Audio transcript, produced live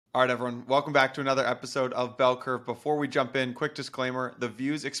All right, everyone. Welcome back to another episode of Bell Curve. Before we jump in, quick disclaimer. The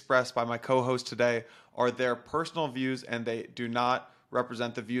views expressed by my co-host today are their personal views, and they do not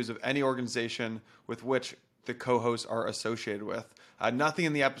represent the views of any organization with which the co-hosts are associated with. Nothing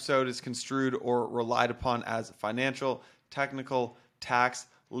in the episode is construed or relied upon as financial, technical, tax,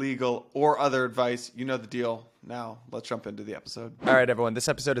 legal, or other advice. You know the deal. Now, let's jump into the episode. All right, everyone. This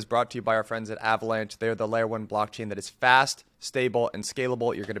episode is brought to you by our friends at Avalanche. They're the layer 1 blockchain that is fast, stable, and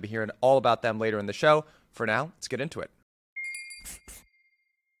scalable. You're going to be hearing all about them later in the show. For now, let's get into it.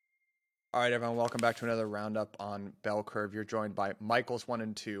 All right, everyone. Welcome back to another Roundup on Bell Curve. You're joined by Michaels 1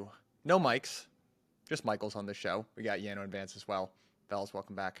 and 2. No Mikes, just Michaels on the show. We got Yano and Vance as well. Bells,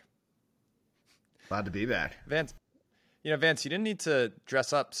 welcome back. Glad to be back. Vance, Vance, you didn't need to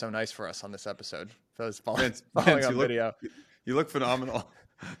dress up so nice for us on this episode. For those following Vince, on video. You look phenomenal.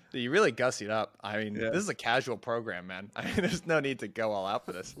 You really gussied up. I mean, This is a casual program, man. I mean, there's no need to go all out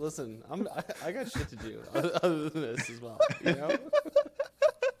for this. Listen, I got shit to do other than this as well. You know,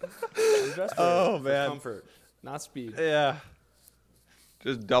 I'm dressed for comfort, not speed. Yeah.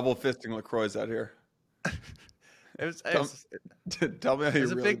 Just double fisting LaCroix out here. Tell me how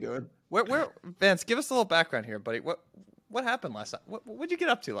you're really doing. Where, Vance, give us a little background here, buddy. What happened last night? What'd you get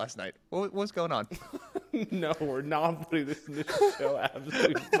up to last night? What was going on? No, we're not putting this in the show.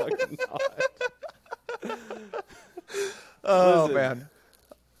 Absolutely fucking not. Oh, Listen. man.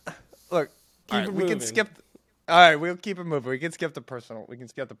 Look, we can moving. skip. All right, we'll keep it moving. We can skip the personal. We can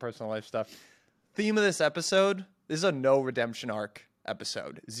skip the personal life stuff. Theme of this episode: this is a no redemption arc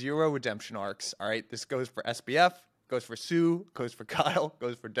episode. 0 redemption arcs. All right, this goes for SBF, goes for Sue, goes for Kyle,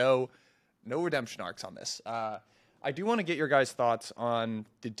 goes for Doe. No redemption arcs on this. I do want to get your guys' thoughts on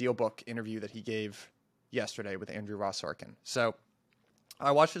the DealBook interview that he gave yesterday with Andrew Ross Sorkin. So I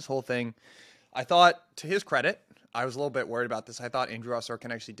watched this whole thing. I thought, to his credit, I was a little bit worried about this. I thought Andrew Ross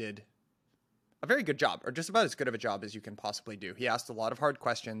Sorkin actually did a very good job, or just about as good of a job as you can possibly do. He asked a lot of hard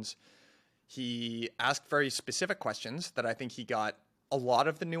questions. He asked very specific questions that I think he got a lot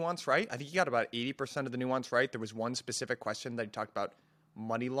of the nuance right. I think he got about 80% of the nuance right. There was one specific question that he talked about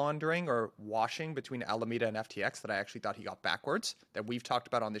money laundering or washing between Alameda and FTX that I actually thought he got backwards, that we've talked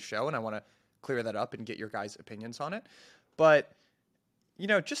about on this show, and I want to clear that up and get your guys' opinions on it. But,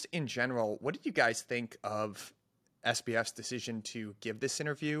 just in general, what did you guys think of SBF's decision to give this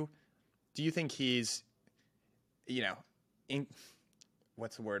interview? Do you think he's,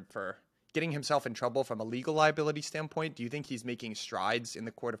 what's the word for getting himself in trouble from a legal liability standpoint? Do you think he's making strides in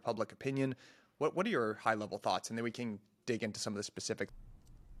the court of public opinion? What are your high-level thoughts? And then we can dig into some of the specific.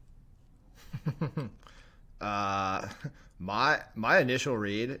 My initial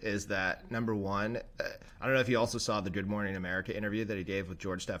read is that, number one, I don't know if you also saw the Good Morning America interview that he gave with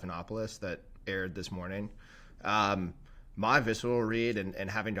George Stephanopoulos that aired this morning. My visceral read, and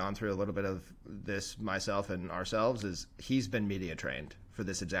having gone through a little bit of this myself and ourselves, is he's been media trained for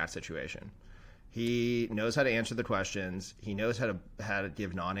this exact situation. He knows how to answer the questions. He knows how to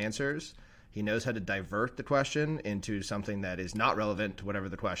give non-answers. He knows how to divert the question into something that is not relevant to whatever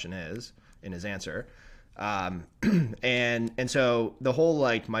the question is in his answer. And so the whole,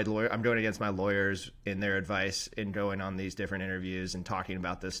 I'm going against my lawyers in their advice in going on these different interviews and talking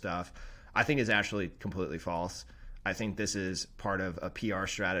about this stuff, I think is actually completely false. I think this is part of a PR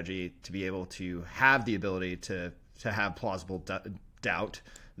strategy to be able to have the ability to have plausible doubt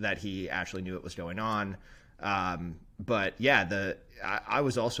that he actually knew what was going on. But yeah, I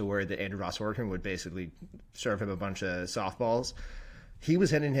was also worried that Andrew Ross Sorkin would basically serve him a bunch of softballs. He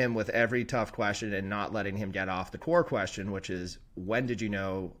was hitting him with every tough question and not letting him get off the core question, which is, when did you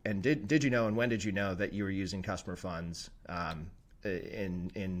know, and did you know, and when did you know that you were using customer funds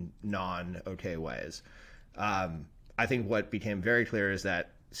in non-okay ways? I think what became very clear is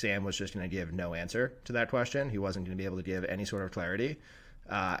that Sam was just going to give no answer to that question. He wasn't going to be able to give any sort of clarity.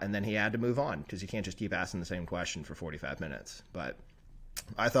 And then he had to move on because you can't just keep asking the same question for 45 minutes. But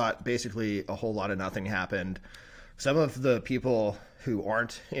I thought basically a whole lot of nothing happened. Some of the people who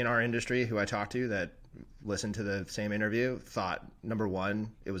aren't in our industry who I talked to that listened to the same interview thought, number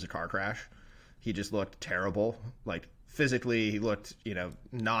one, it was a car crash. He just looked terrible. Like physically, he looked,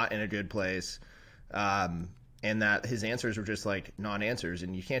 not in a good place. And that his answers were just like non-answers.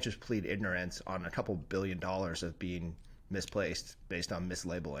 And you can't just plead ignorance on a couple $1 billion of being misplaced based on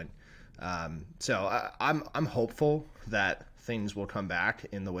mislabeling. So I'm hopeful that things will come back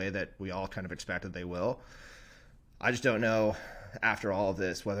in the way that we all kind of expected they will. I just don't know after all of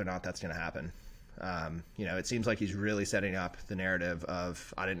this whether or not that's going to happen. It seems like he's really setting up the narrative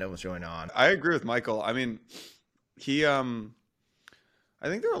of, I didn't know what's going on. I agree with Michael. I mean, he, I I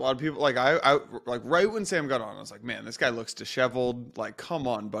think there are a lot of people I like right when Sam got on, I was like, man, this guy looks disheveled. Like, come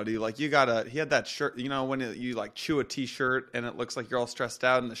on, buddy. Like, he had that shirt, when you like chew a t-shirt and it looks like you're all stressed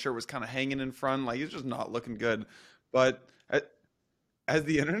out and the shirt was kind of hanging in front. Like, he's just not looking good. But as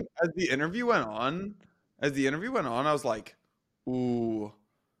the interview went on, I was like, ooh,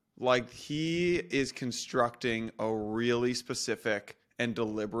 like he is constructing a really specific and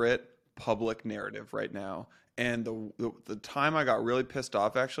deliberate public narrative right now. And the time I got really pissed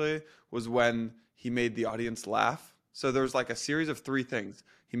off actually was when he made the audience laugh. So there was like a series of three things.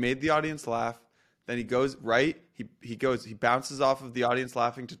 He made the audience laugh. Then he goes right. He bounces off of the audience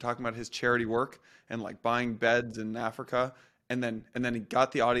laughing to talking about his charity work and like buying beds in Africa. And then he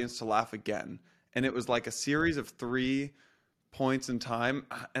got the audience to laugh again. And it was like a series of 3 points in time.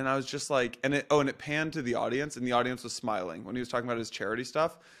 And I was just like, and it panned to the audience, and the audience was smiling when he was talking about his charity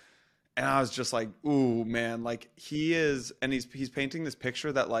stuff. And I was just like, ooh, man, like he's painting this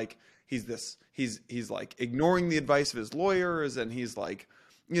picture that like he's like ignoring the advice of his lawyers, and he's like,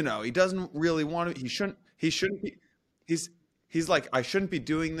 he doesn't really want to, he shouldn't be, he's like, I shouldn't be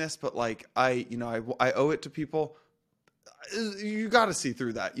doing this, but like I owe it to people. You got to see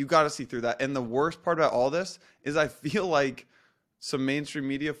through that. And the worst part about all this is I feel like some mainstream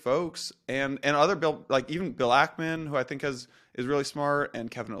media folks and other even Bill Ackman, who I think is really smart, and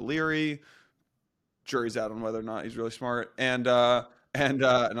Kevin O'Leary, jury's out on whether or not he's really smart, and I'm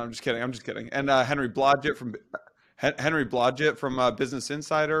just kidding. And Henry Blodgett from Business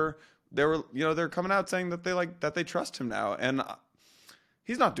Insider, they're coming out saying that they trust him now, and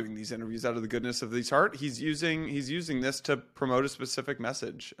he's not doing these interviews out of the goodness of his heart. He's using this to promote a specific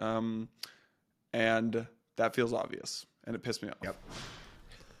message, and that feels obvious, and it pissed me off. Yep.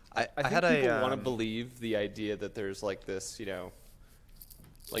 I think people want to believe the idea that there's like this,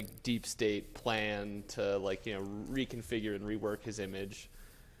 like deep state plan to reconfigure and rework his image,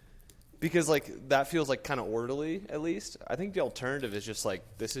 because like that feels like kind of orderly. At least I think the alternative is just like,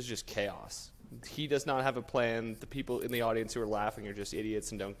 this is just chaos. He does not have a plan. The people in the audience who are laughing are just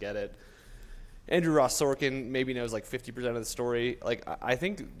idiots and don't get it. Andrew Ross Sorkin maybe knows like 50% of the story. Like, I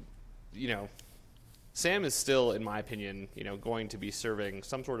think, Sam is still, in my opinion, going to be serving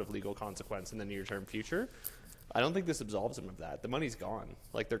some sort of legal consequence in the near-term future. I don't think this absolves him of that. The money's gone.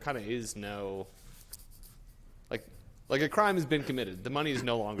 Like, there kind of is no, like a crime has been committed. The money is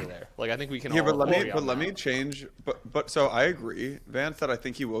no longer there. Like, I think we can. Yeah, all let me change. But so I agree, Vance, that I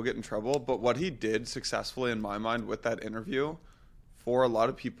think he will get in trouble. But what he did successfully, in my mind, with that interview, for a lot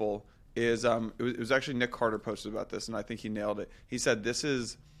of people, is it was actually Nick Carter posted about this, and I think he nailed it. He said this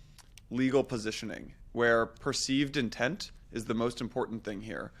is legal positioning, where perceived intent is the most important thing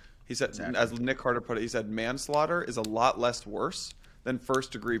here. He said, exactly. As Nick Carter put it, he said manslaughter is a lot less worse than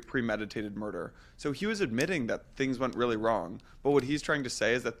first-degree premeditated murder. So he was admitting that things went really wrong. But what he's trying to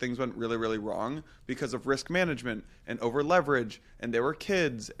say is that things went really, really wrong because of risk management and over-leverage, and they were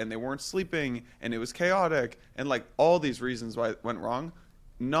kids, and they weren't sleeping, and it was chaotic, and like all these reasons why it went wrong.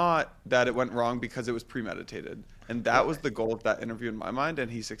 Not that it went wrong because it was premeditated. And that was the goal of that interview in my mind,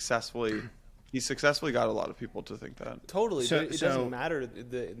 and he successfully got a lot of people to think that. Totally. But it doesn't matter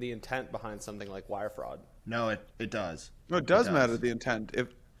the intent behind something like wire fraud. No, it does. No, it does matter the intent.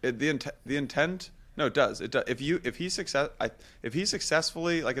 The intent, no, it does. It does. If he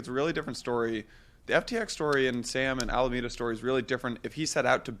successfully, like, it's a really different story. The FTX story and Sam and Alameda story is really different. If he set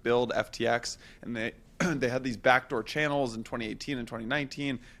out to build FTX and they had these backdoor channels in 2018 and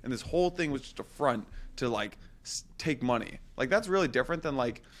 2019, and this whole thing was just a front to like take money. Like, that's really different than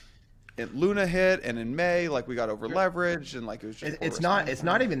like Luna hit, and in May, like, we got over leveraged, and like it was just. It's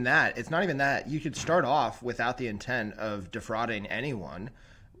not even that. It's not even that. You could start off without the intent of defrauding anyone,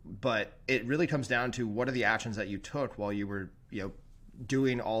 but it really comes down to what are the actions that you took while you were,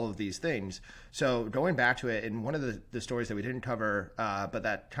 doing all of these things. So going back to it, in one of the stories that we didn't cover, but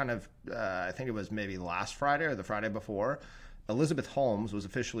that kind of, I think it was maybe last Friday or the Friday before, Elizabeth Holmes was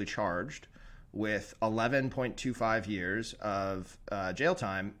officially charged with 11.25 years of jail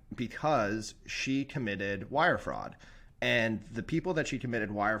time because she committed wire fraud. And the people that she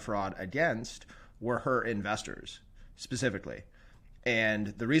committed wire fraud against were her investors specifically. And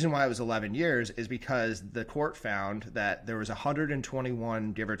the reason why it was 11 years is because the court found that there was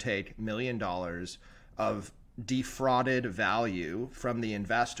 121, give or take, $1 million of defrauded value from the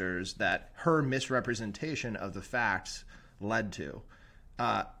investors that her misrepresentation of the facts led to.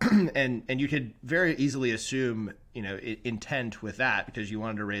 And you could very easily assume, intent with that because you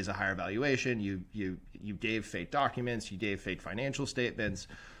wanted to raise a higher valuation. You gave fake documents, you gave fake financial statements,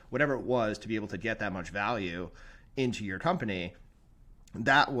 whatever it was to be able to get that much value into your company.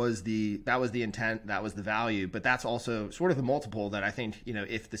 that was the intent, that was the value, but that's also sort of the multiple that I think,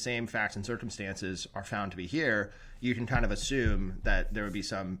 if the same facts and circumstances are found to be here, you can kind of assume that there would be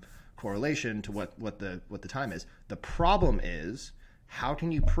some correlation to what the time is. The problem is, how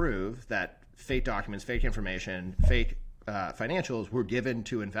can you prove that fake documents, fake information, fake financials were given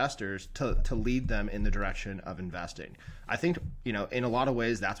to investors to lead them in the direction of investing? I think, in a lot of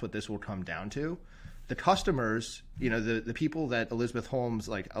ways, that's what this will come down to. The customers, the people that Elizabeth Holmes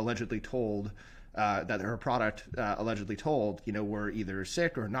allegedly told that her product allegedly told, were either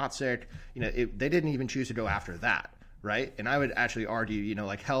sick or not sick. They didn't even choose to go after that, right? And I would actually argue,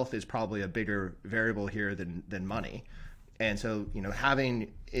 health is probably a bigger variable here than money. And so,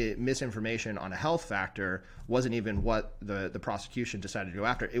 having misinformation on a health factor wasn't even what the prosecution decided to go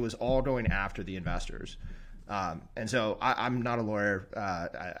after. It was all going after the investors. And so I'm not a lawyer.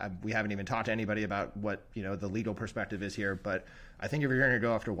 We haven't even talked to anybody about what, the legal perspective is here. But I think if you're going to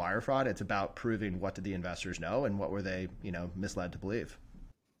go after wire fraud, it's about proving what did the investors know and what were they, misled to believe.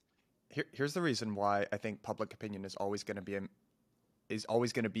 Here's the reason why I think public opinion is always going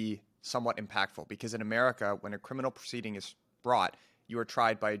to be somewhat impactful, because in America, when a criminal proceeding is brought, you are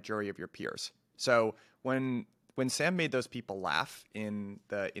tried by a jury of your peers. So when Sam made those people laugh in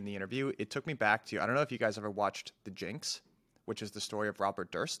the interview, it took me back to, I don't know if you guys ever watched The Jinx, which is the story of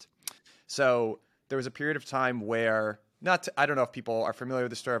Robert Durst. So there was a period of time where, I don't know if people are familiar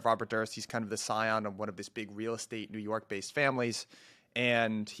with the story of Robert Durst. He's kind of the scion of one of this big real estate New York-based families,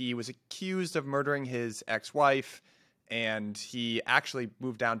 and he was accused of murdering his ex-wife, and he actually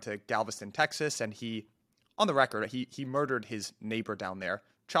moved down to Galveston, Texas, and on the record, he murdered his neighbor down there,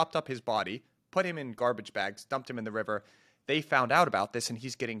 chopped up his body, put him in garbage bags, dumped him in the river. They found out about this, and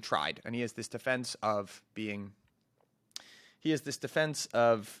he's getting tried. And he has this defense of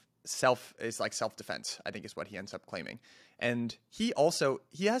self-defense, I think is what he ends up claiming. And he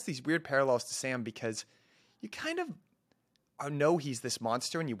has these weird parallels to Sam, because you kind of know he's this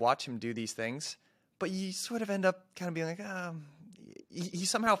monster and you watch him do these things, but you sort of end up kind of being like, he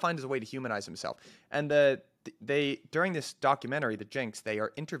somehow finds a way to humanize himself. And during this documentary, The Jinx, they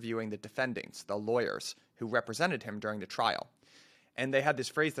are interviewing the defendants, the lawyers who represented him during the trial. And they had this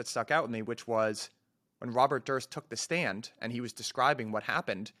phrase that stuck out with me, which was, when Robert Durst took the stand and he was describing what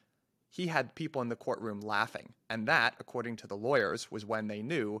happened, he had people in the courtroom laughing. And that, according to the lawyers, was when they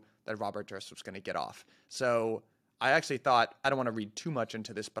knew that Robert Durst was going to get off. So I actually thought, I don't want to read too much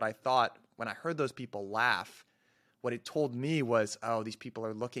into this, but I thought when I heard those people laugh, what it told me was, oh, these people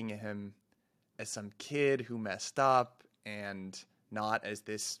are looking at him as some kid who messed up and not as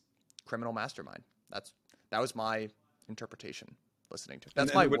this criminal mastermind. That was my interpretation listening to it.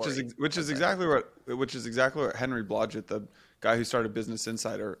 That's my worry. Which is exactly what Henry Blodgett, the guy who started Business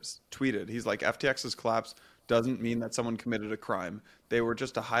Insider, tweeted. He's like, FTX's collapse doesn't mean that someone committed a crime. They were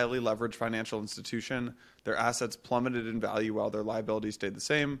just a highly leveraged financial institution. Their assets plummeted in value while their liabilities stayed the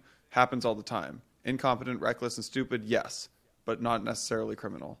same. Happens all the time. Incompetent, reckless, and stupid, yes, but not necessarily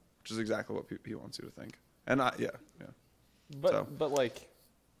criminal, which is exactly what he wants you to think. And yeah. But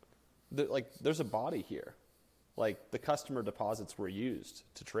there's a body here. Like, the customer deposits were used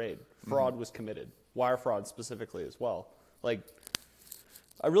to trade. Fraud was committed. Wire fraud specifically as well. Like,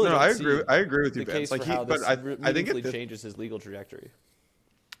 I really don't see I agree with you, the Ben. case for how this I think it changes his legal trajectory.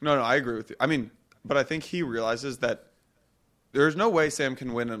 No, I agree with you. I mean, but I think he realizes that there's no way Sam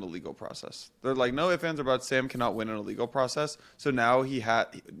can win in a legal process. They're like, no ifs, ands, or buts. Sam cannot win in a legal process. So now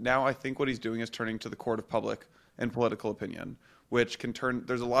I think what he's doing is turning to the court of public and political opinion, which can turn.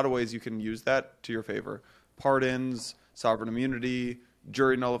 There's a lot of ways you can use that to your favor: pardons, sovereign immunity,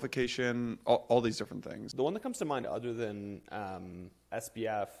 jury nullification, all these different things. The one that comes to mind, other than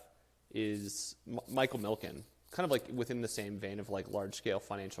SBF, is Michael Milken. Kind of like within the same vein of like large-scale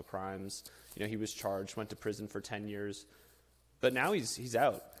financial crimes. He was charged, went to prison for 10 years. But now he's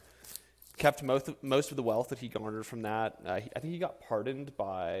out. Kept most of the wealth that he garnered from that. I think he got pardoned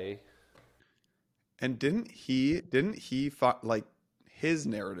by. And didn't he like his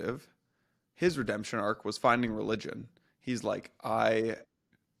narrative, his redemption arc was finding religion. He's like, I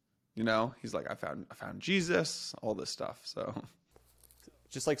found Jesus, all this stuff. So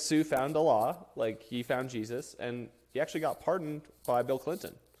just like Sue found Allah, like he found Jesus, and he actually got pardoned by Bill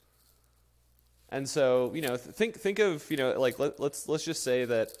Clinton. And so, think of, like let's just say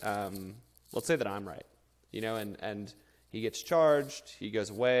that let's say that I'm right, and he gets charged, he goes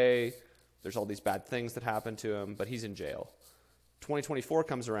away, there's all these bad things that happen to him, but he's in jail. 2024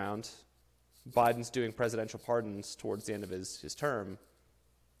 comes around, Biden's doing presidential pardons towards the end of his term.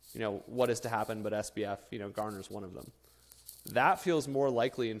 What is to happen but SBF, garners one of them. That feels more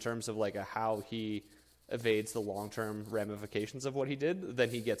likely in terms of like how he evades the long-term ramifications of what he did, then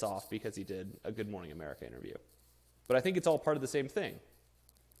he gets off because he did a Good Morning America interview. But I think it's all part of the same thing.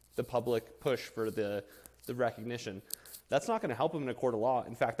 The public push for the recognition. That's not going to help him in a court of law.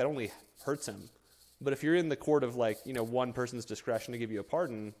 In fact, that only hurts him. But if you're in the court of one person's discretion to give you a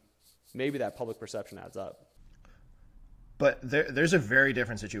pardon, maybe that public perception adds up. But there's a very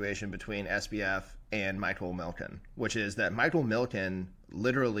different situation between SBF and Michael Milken, which is that Michael Milken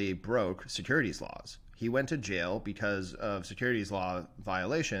literally broke securities laws. He went to jail because of securities law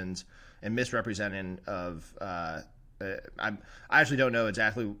violations and misrepresenting of. I actually don't know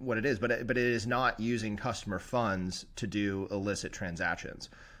exactly what it is, but it is not using customer funds to do illicit transactions.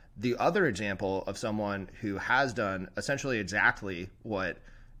 The other example of someone who has done essentially exactly what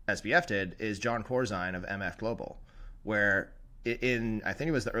SBF did is John Corzine of MF Global, where in, I think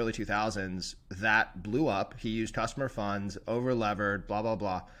it was the early 2000s, that blew up. He used customer funds, over-levered, blah, blah,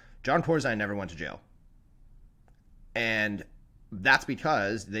 blah. John Corzine never went to jail. And that's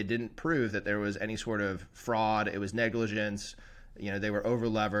because they didn't prove that there was any sort of fraud. It was negligence. They were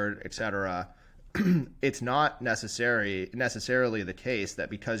over-levered, et cetera. It's not necessarily the case that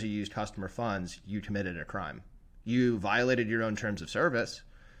because you used customer funds, you committed a crime. You violated your own terms of service.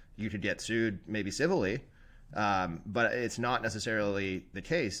 You could get sued maybe civilly, but it's not necessarily the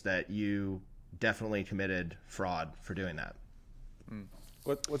case that you definitely committed fraud for doing that.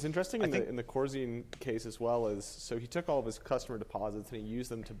 What's interesting in the Corzine case as well is, so he took all of his customer deposits and he used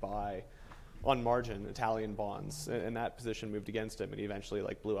them to buy on margin Italian bonds, and that position moved against him, and he eventually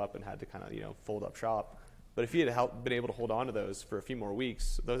blew up and had to kind of fold up shop. But if he had been able to hold on to those for a few more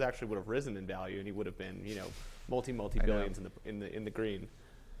weeks, those actually would have risen in value, and he would have been multi billions in the green.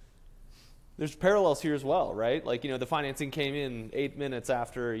 There's parallels here as well, right? The financing came in 8 minutes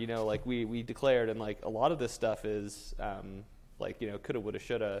after we declared, and a lot of this stuff is coulda, woulda,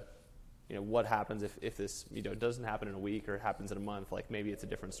 shoulda. What happens if this doesn't happen in a week or happens in a month? Maybe it's a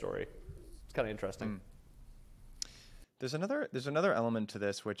different story. It's kind of interesting. There's another element to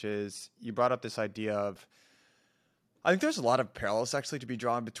this, which is you brought up this idea of, I think there's a lot of parallels actually to be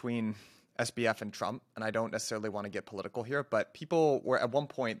drawn between SBF and Trump, and I don't necessarily want to get political here, but people were at one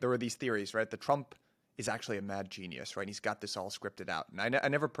point, there were these theories, right? That Trump is actually a mad genius, right? He's got this all scripted out. And I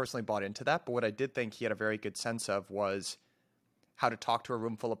never personally bought into that, but what I did think he had a very good sense of was how to talk to a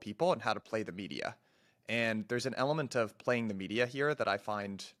room full of people and how to play the media. And there's an element of playing the media here that I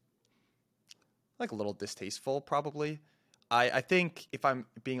find a little distasteful, probably. I think, if I'm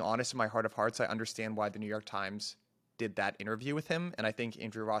being honest in my heart of hearts, I understand why the New York Times did that interview with him, and I think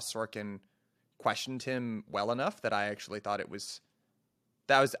Andrew Ross Sorkin questioned him well enough that I actually thought that was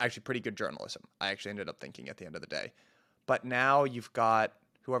actually pretty good journalism. I actually ended up thinking at the end of the day. But now you've got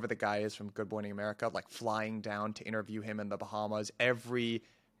whoever the guy is from Good Morning America, flying down to interview him in the Bahamas. Every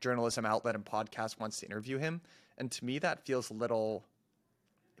journalism outlet and podcast wants to interview him, and to me that feels a little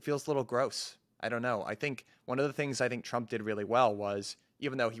gross. I don't know. I think one of the things I think Trump did really well was,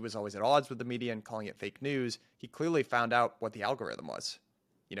 even though he was always at odds with the media and calling it fake news, he clearly found out what the algorithm was.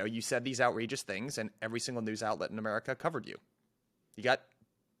 You said these outrageous things, and every single news outlet in America covered you. You got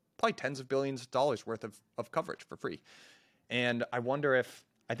probably tens of billions of dollars worth of coverage for free. And I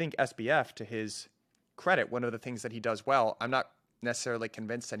think SBF, to his credit, one of the things that he does well, I'm not necessarily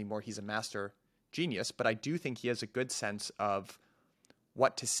convinced anymore he's a master genius, but I do think he has a good sense of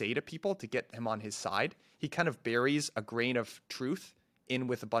what to say to people to get him on his side. He kind of buries a grain of truth in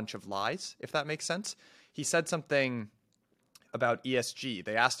with a bunch of lies, if that makes sense. He said something about ESG.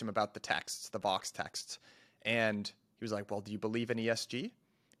 They asked him about the texts, the Vox texts. And he was like, well, do you believe in ESG?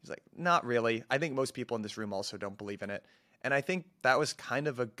 He's like, not really. I think most people in this room also don't believe in it. And I think that was kind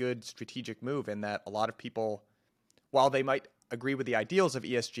of a good strategic move in that a lot of people, while they might agree with the ideals of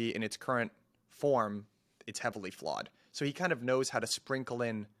ESG in its current form, it's heavily flawed. So he kind of knows how to sprinkle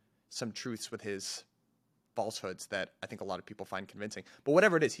in some truths with his falsehoods that I think a lot of people find convincing. But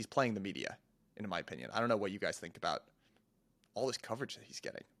whatever it is, he's playing the media, in my opinion. I don't know what you guys think about all this coverage that he's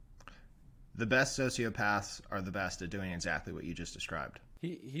getting. The best sociopaths are the best at doing exactly what you just described.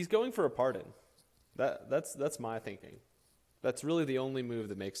 He's going for a pardon. That's my thinking. That's really the only move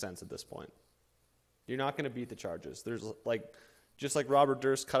that makes sense at this point. You're not going to beat the charges. There's just like Robert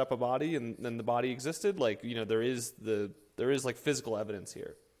Durst cut up a body and then the body existed. There is physical evidence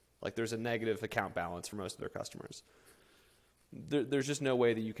here. There's a negative account balance for most of their customers. There's just no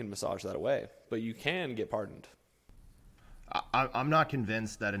way that you can massage that away, but you can get pardoned. I'm not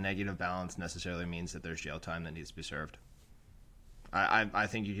convinced that a negative balance necessarily means that there's jail time that needs to be served. I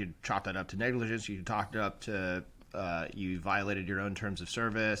think you could chalk that up to negligence. You could chalk it up to you violated your own terms of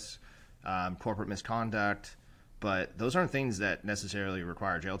service, corporate misconduct, but those aren't things that necessarily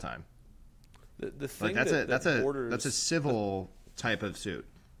require jail time. The thing Like that's borders, a civil type of suit.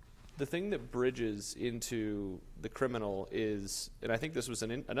 the thing that bridges into the criminal is, and I think this was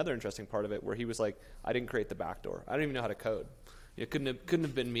another interesting part of it, where he was like, I didn't create the backdoor. I don't even know how to code. It couldn't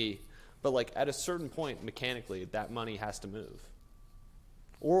have been me. But like at a certain point, mechanically, that money has to move.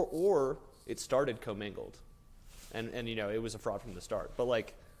 Or it started commingled. And you know, it was a fraud from the start. But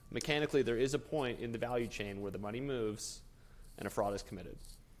like mechanically, there is a point in the value chain where the money moves and a fraud is committed.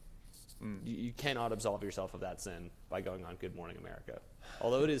 You cannot absolve yourself of that sin by going on Good Morning America.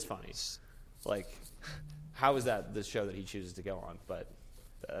 Although it is funny. Like, how is that the show that he chooses to go on? But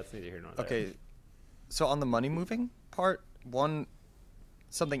that's neither here nor there. Okay, so on the money moving part,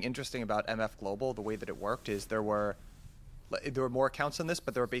 something interesting about MF Global, the way that it worked is there were more accounts in this,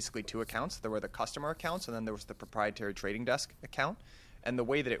 but there were basically two accounts. There were the customer accounts, and then there was the proprietary trading desk account. And the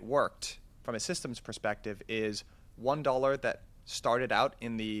way that it worked from a systems perspective is $1 that started out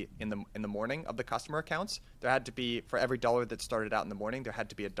in the morning of the customer accounts, there had to be, for every dollar that started out in the morning, there had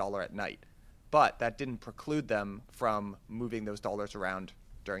to be $1 at night. But that didn't preclude them from moving those dollars around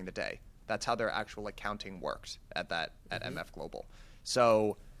during the day. That's how their actual accounting works at MF Global.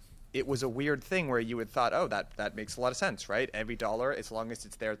 So it was a weird thing where you would thought, oh, that makes a lot of sense, right? Every dollar, as long as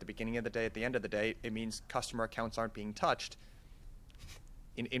it's there at the beginning of the day, at the end of the day, it means customer accounts aren't being touched.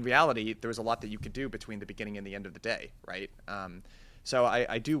 In reality, there was a lot that you could do between the beginning and the end of the day, right? So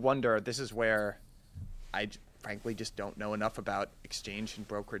I do wonder, this is where I frankly just don't know enough about exchange and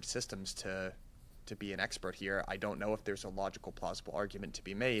brokerage systems to be an expert here. I don't know if there's a logical, plausible argument to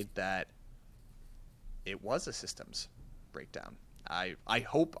be made that it was a systems breakdown. I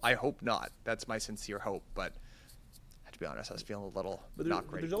hope not. That's my sincere hope, but I have to be honest, I was feeling a little not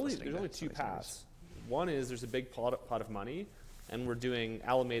great. There's only two paths. One is there's a big pot of money, and we're doing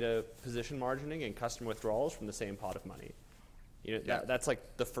Alameda position margining and custom withdrawals from the same pot of money. You know, that's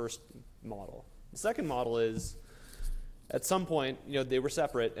like the first model. The second model is, at some point, you know, they were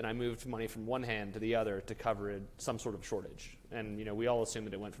separate, and I moved money from one hand to the other to cover some sort of shortage. And you know, we all assume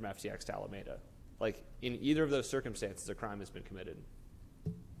that it went from FTX to Alameda. Like, in either of those circumstances, a crime has been committed.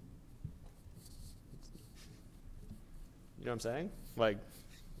 You know what I'm saying? Like,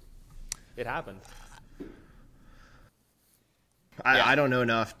 it happened. I don't know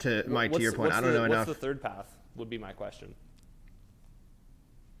enough to, Mike, to your point. I don't know enough. What's the third path would be my question.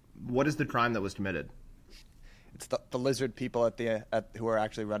 What is the crime that was committed? It's the lizard people who are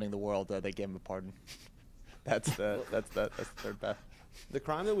actually running the world. They gave him a pardon. That's the third path. The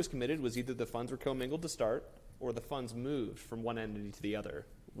crime that was committed was either the funds were commingled to start, or the funds moved from one entity to the other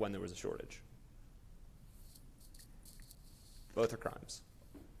when there was a shortage. Both are crimes.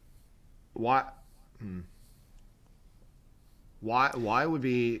 Why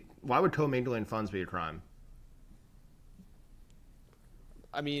would commingling funds be a crime?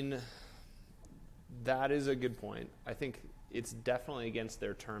 I mean, that is a good point. I think it's definitely against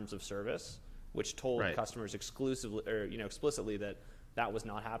their terms of service, which told customers exclusively or explicitly that was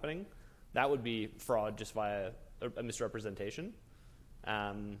not happening. That would be fraud just via a misrepresentation.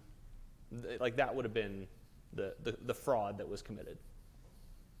 Like that would have been the fraud that was committed.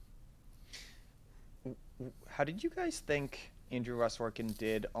 How did you guys think Andrew Ross Sorkin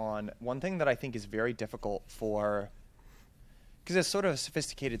did on one thing that I think is very difficult because it's sort of a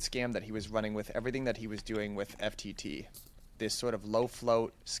sophisticated scam that he was running with everything that he was doing with FTT, this sort of low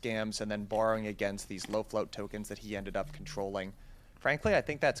float scams and then borrowing against these low float tokens that he ended up controlling. Frankly, I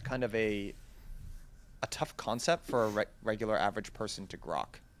think that's kind of a tough concept for a regular average person to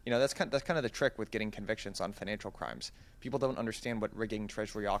grok. You know, that's kind of the trick with getting convictions on financial crimes. People don't understand what rigging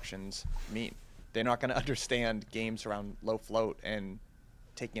treasury auctions mean. They're not going to understand games around low float and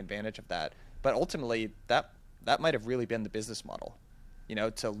taking advantage of that. But ultimately, that might have really been the business model,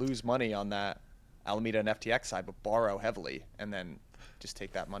 to lose money on that Alameda and FTX side, but borrow heavily and then just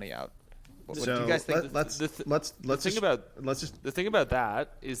take that money out. What do you guys think? The thing about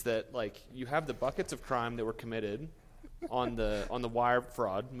that is that like you have the buckets of crime that were committed on the wire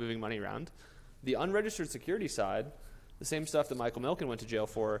fraud, moving money around. The unregistered security side, the same stuff that Michael Milken went to jail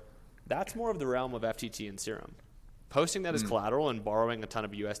for, that's more of the realm of FTT and Serum. Posting that as collateral and borrowing a ton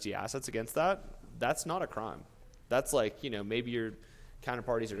of USD assets against that's not a crime. That's like, maybe your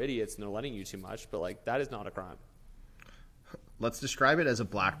counterparties are idiots and they're lending you too much, but like that is not a crime. Let's describe it as a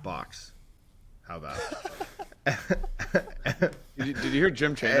black box. How about? Did you hear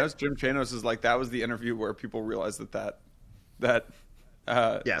Jim Chanos? Jim Chanos is like, that was the interview where people realized that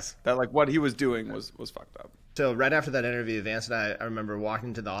like what he was doing was fucked up. So right after that interview, Vance and I remember walking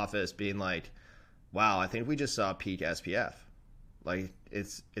into the office being like, wow, I think we just saw peak SBF. Like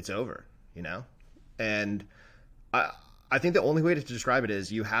it's over, And I think the only way to describe it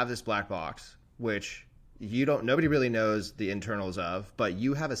is you have this black box which nobody really knows the internals of, but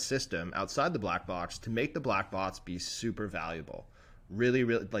you have a system outside the black box to make the black box be super valuable, really,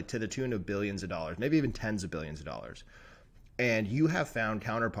 really, like to the tune of billions of dollars, maybe even tens of billions of dollars. And you have found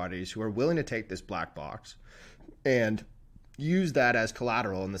counterparties who are willing to take this black box and use that as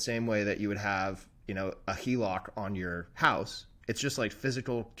collateral in the same way that you would have, a HELOC on your house. It's just like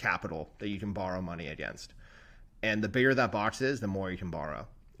physical capital that you can borrow money against. And the bigger that box is, the more you can borrow.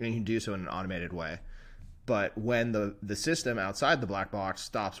 And you can do so in an automated way. But when the system outside the black box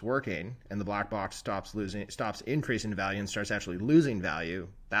stops working and the black box stops increasing value and starts actually losing value,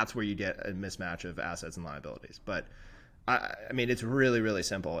 that's where you get a mismatch of assets and liabilities. But I mean, it's really, really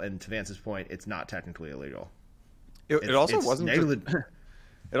simple. And to Vance's point, it's not technically illegal. It also wasn't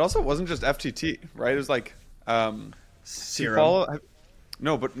just FTT, right? It was like Serum.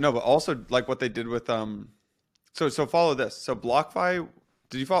 But also like what they did with So follow this. So BlockFi,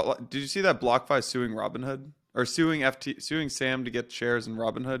 did you see that BlockFi suing Robinhood or suing Sam to get shares in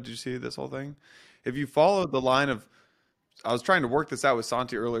Robinhood? Did you see this whole thing? If you follow the line of, I was trying to work this out with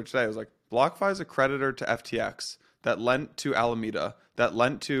Santi earlier today. I was like, BlockFi is a creditor to FTX that lent to Alameda, that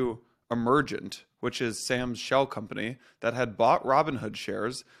lent to Emergent, which is Sam's shell company, that had bought Robinhood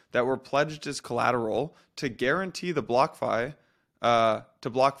shares that were pledged as collateral to guarantee the BlockFi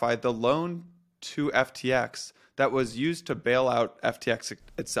the loan to FTX that was used to bail out FTX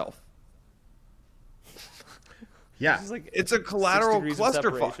itself. Yeah, it's a collateral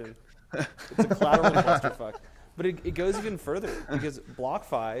clusterfuck. It's a collateral clusterfuck. But it goes even further because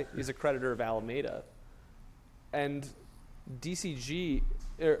BlockFi is a creditor of Alameda, and BlockFi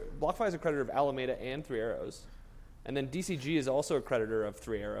is a creditor of Alameda and Three Arrows, and then DCG is also a creditor of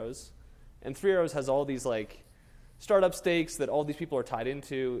Three Arrows, and Three Arrows has all these like startup stakes that all these people are tied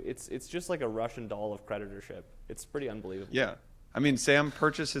into. It's just like a Russian doll of creditorship. It's pretty unbelievable. Yeah, I mean, Sam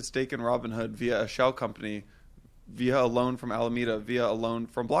purchased his stake in Robinhood via a shell company, via a loan from Alameda, via a loan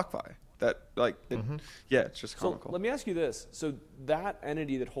from BlockFi. It's just comical. So let me ask you this: so that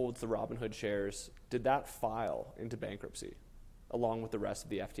entity that holds the Robinhood shares, did that file into bankruptcy, along with the rest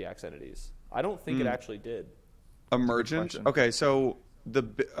of the FTX entities? I don't think it actually did. Emergent. Okay, so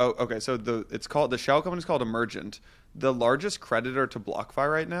the shell company is called Emergent. The largest creditor to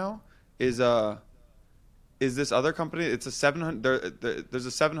BlockFi right now is this other company. It's a there's a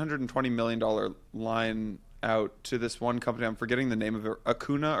 $720 million line out to this one company. I'm forgetting the name of it.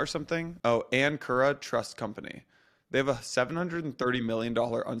 Acuna or something. Oh, Ancura Trust Company. They have a $730 million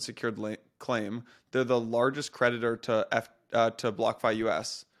unsecured claim. They're the largest creditor to BlockFi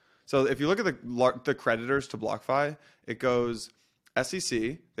US. So if you look at the creditors to BlockFi, it goes SEC.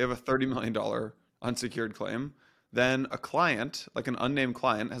 They have a $30 million unsecured claim. Then a client, like an unnamed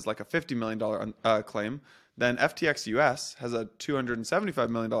client, has like a $50 million claim. Then FTX US has a $275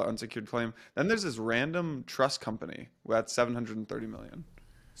 million unsecured claim. Then there's this random trust company that's $730 million.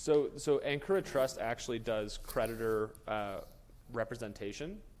 So Ancura Trust actually does creditor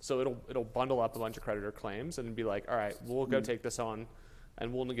representation. So it'll bundle up a bunch of creditor claims and be like, all right, we'll go take this on,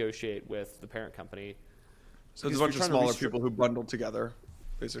 and we'll negotiate with the parent company. So there's a bunch of smaller people who bundle together,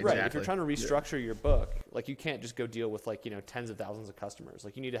 basically. Right. Exactly. If you're trying to restructure your book, like you can't just go deal with tens of thousands of customers.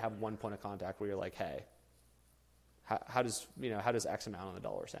 Like you need to have one point of contact where you're like, hey, how does X amount on the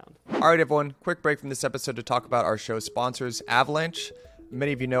dollar sound? All right, everyone. Quick break from this episode to talk about our show sponsors, Avalanche.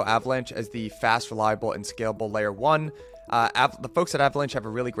 Many of you know Avalanche as the fast, reliable, and scalable layer one. The folks at Avalanche have a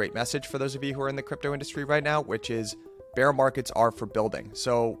really great message for those of you who are in the crypto industry right now, which is bear markets are for building.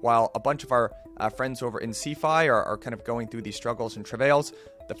 So while a bunch of our friends over in CeFi are kind of going through these struggles and travails,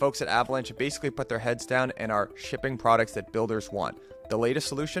 the folks at Avalanche have basically put their heads down and are shipping products that builders want. The latest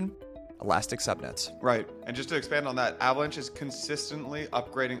solution? Elastic subnets. Right. And just to expand on that, Avalanche is consistently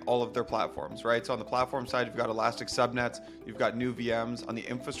upgrading all of their platforms, right? So on the platform side, you've got Elastic subnets, you've got new VMs. On the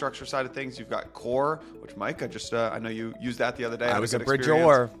infrastructure side of things, you've got Core, which Mike, I know you used that the other day. I was a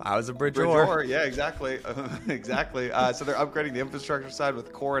bridgeor. Yeah, exactly. Exactly. So they're upgrading the infrastructure side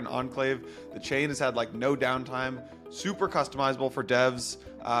with Core and Enclave. The chain has had no downtime, super customizable for devs.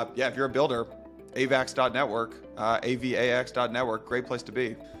 If you're a builder, avax.network, avax.network, great place to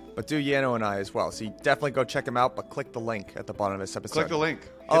be. But do Yano and I as well. So you definitely go check them out, but click the link at the bottom of this episode. Click the link.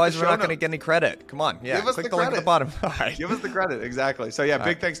 Otherwise, we're not going to get any credit. Come on. Yeah, click the link at the bottom. All right. Give us the credit. Exactly. So,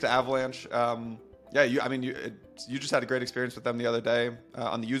 big thanks to Avalanche. You just had a great experience with them the other day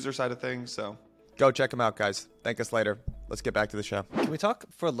on the user side of things. So go check them out, guys. Thank us later. Let's get back to the show. Can we talk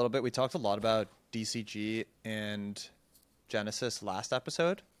for a little bit? We talked a lot about DCG and Genesis last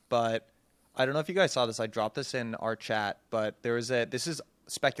episode, but I don't know if you guys saw this. I dropped this in our chat, but this is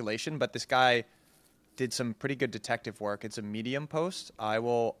speculation, but this guy did some pretty good detective work. It's a Medium post.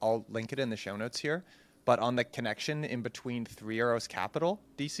 I'll link it in the show notes here. But on the connection in between Three Arrows Capital,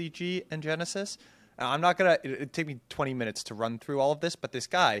 DCG, and Genesis, I'm not gonna. It'd take me 20 minutes to run through all of this. But this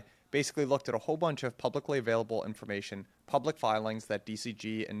guy basically looked at a whole bunch of publicly available information, public filings that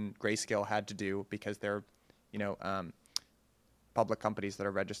DCG and Grayscale had to do because they're, public companies that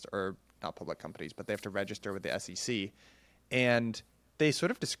are registered, or not public companies, but they have to register with the SEC. And they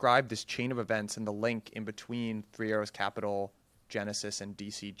sort of describe this chain of events and the link in between Three Arrows Capital, Genesis, and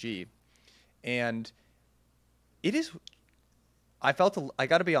DCG. And it is, I got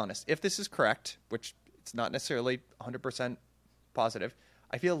to be honest, if this is correct, which it's not necessarily 100% positive,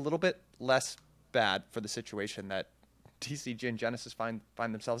 I feel a little bit less bad for the situation that DCG and Genesis find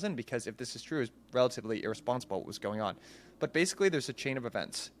themselves in, because if this is true, it's relatively irresponsible what was going on. But basically, there's a chain of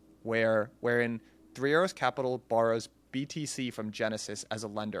events wherein Three Arrows Capital borrows BTC from Genesis as a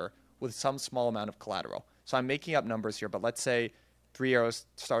lender with some small amount of collateral. So I'm making up numbers here, but let's say Three Arrows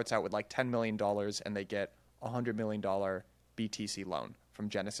starts out with like $10 million and they get $100 million BTC loan from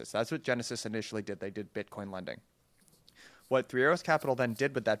Genesis. That's what Genesis initially did. They did Bitcoin lending. What Three Arrows Capital then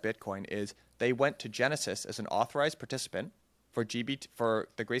did with that Bitcoin is they went to Genesis as an authorized participant for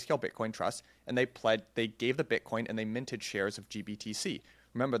the Grayscale Bitcoin Trust, and they gave the Bitcoin and they minted shares of GBTC.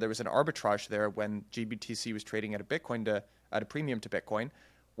 Remember, there was an arbitrage there when GBTC was trading at a premium to Bitcoin,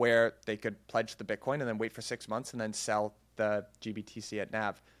 where they could pledge the Bitcoin and then wait for 6 months and then sell the GBTC at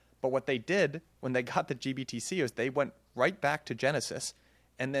NAV. But what they did when they got the GBTC is they went right back to Genesis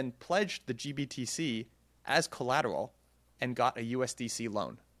and then pledged the GBTC as collateral and got a USDC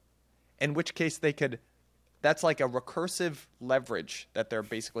loan. In which case that's like a recursive leverage that they're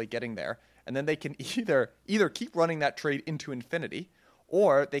basically getting there. And then they can either keep running that trade into infinity,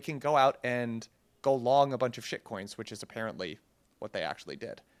 or they can go out and go long a bunch of shitcoins, which is apparently what they actually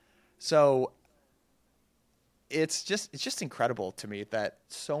did. So it's just incredible to me that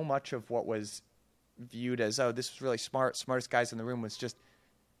so much of what was viewed as, oh, this was really smartest guys in the room, was just,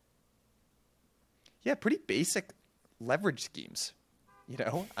 pretty basic leverage schemes.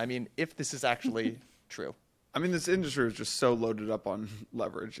 I mean, if this is actually true. I mean, this industry is just so loaded up on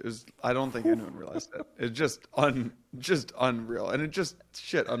leverage. I don't think anyone realized it. It's just unreal, and it just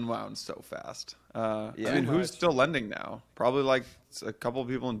shit unwound so fast. I mean, who's still lending now? Probably like a couple of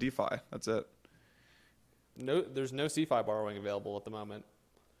people in DeFi. That's it. No, there's no CeFi borrowing available at the moment.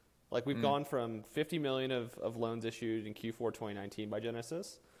 Like, we've gone from 50 million of loans issued in Q4 2019 by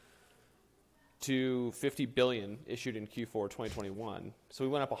Genesis to 50 billion issued in Q4 2021. So we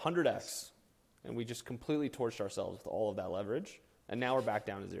went up 100x. And we just completely torched ourselves with all of that leverage. And now we're back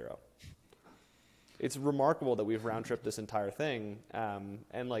down to zero. It's remarkable that we've round-tripped this entire thing.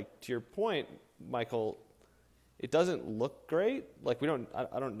 And like, to your point, Michael, it doesn't look great. Like,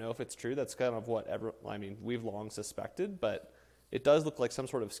 I don't know if it's true. That's kind of what we've long suspected. But it does look like some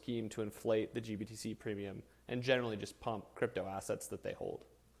sort of scheme to inflate the GBTC premium and generally just pump crypto assets that they hold.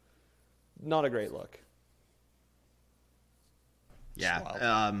 Not a great look.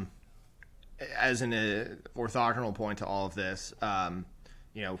 Yeah. As an orthogonal point to all of this,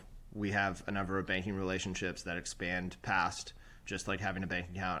 we have a number of banking relationships that expand past just like having a bank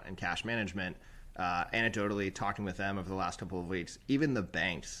account and cash management. Anecdotally, talking with them over the last couple of weeks, even the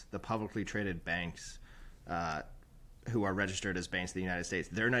banks, the publicly traded banks who are registered as banks in the United States,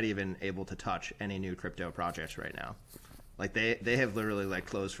 they're not even able to touch any new crypto projects right now. Like, they have literally like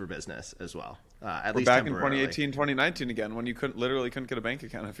closed for business as well. At least back in 2018, 2019 again, when you couldn't get a bank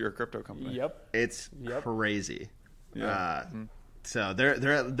account if you're a crypto company. Yep, it's crazy. Yeah. So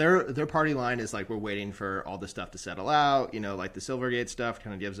their party line is like, we're waiting for all this stuff to settle out. Like the Silvergate stuff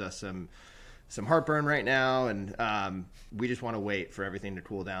kind of gives us some heartburn right now, and we just want to wait for everything to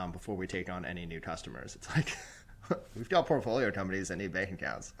cool down before we take on any new customers. It's like we've got portfolio companies that need bank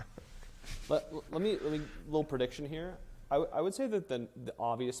accounts. Let me little prediction here. I would say that the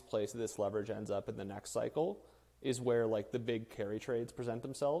obvious place this leverage ends up in the next cycle is where like the big carry trades present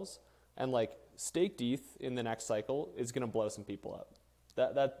themselves, and like staked ETH in the next cycle is going to blow some people up.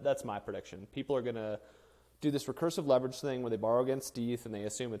 That's my prediction. People are going to do this recursive leverage thing where they borrow against ETH and they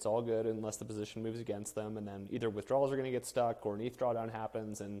assume it's all good unless the position moves against them, and then either withdrawals are going to get stuck or an ETH drawdown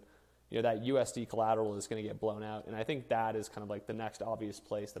happens, and that USD collateral is going to get blown out. And I think that is kind of like the next obvious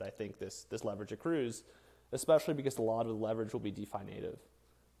place that I think this leverage accrues, especially because a lot of the leverage will be DeFi native.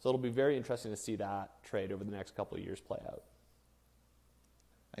 So it'll be very interesting to see that trade over the next couple of years play out.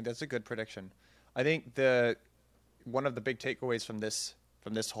 I think that's a good prediction. I think one of the big takeaways from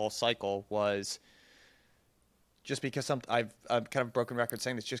this whole cycle was, just because I've kind of broken record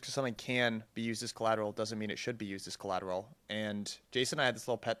saying this, just because something can be used as collateral doesn't mean it should be used as collateral. And Jason and I had this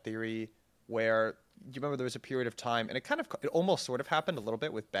little pet theory where you remember there was a period of time, and it almost sort of happened a little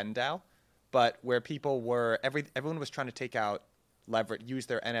bit with BenDAO, but where people were everyone was trying to take out leverage, use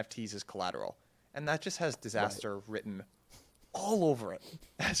their NFTs as collateral, and that just has disaster written all over it.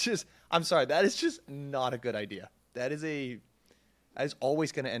 I'm sorry, that is just not a good idea. That is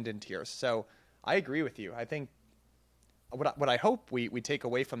always going to end in tears. So I agree with you. I think what I hope we take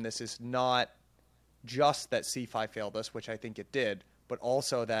away from this is not just that C5 failed us, which I think it did, but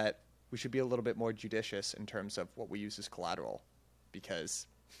also that we should be a little bit more judicious in terms of what we use as collateral, because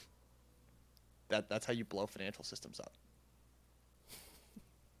that's how you blow financial systems up.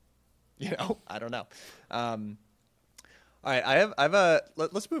 I don't know. All right,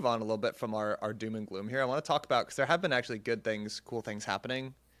 let's move on a little bit from our doom and gloom here. I want to talk about, because there have been actually good things, cool things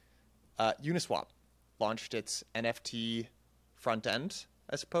happening. Uniswap launched its NFT front end,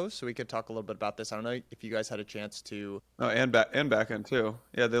 I suppose. So we could talk a little bit about this. I don't know if you guys had a chance to. Oh, and back end too.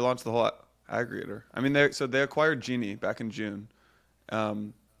 Yeah, they launched the whole aggregator. I mean, they acquired Genie back in June.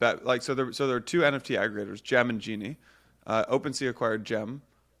 So there are two NFT aggregators, Gem and Genie. OpenSea acquired Gem.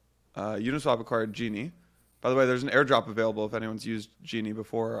 Uniswap acquired Genie. By the way, there's an airdrop available if anyone's used Genie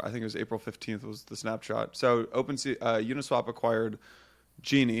before. I think it was April 15th was the snapshot. So Uniswap acquired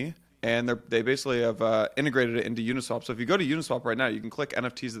Genie, and they basically have integrated it into Uniswap. So if you go to Uniswap right now, you can click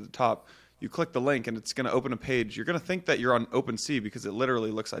NFTs at the top. You click the link, and it's going to open a page. You're going to think that you're on OpenSea because it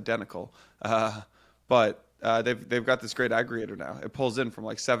literally looks identical. But they've got this great aggregator now. It pulls in from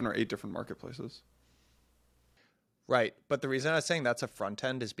like 7 or 8 different marketplaces. Right. But the reason I was saying that's a front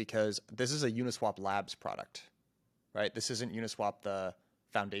end is because this is a Uniswap Labs product, right? This isn't Uniswap, the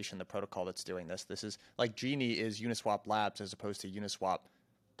foundation, the protocol that's doing this. This is like Genie is Uniswap Labs as opposed to Uniswap,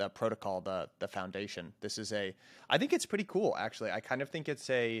 the protocol, the foundation. I think it's pretty cool, actually. I kind of think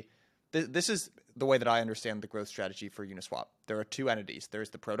this is the way that I understand the growth strategy for Uniswap. There are two entities. There's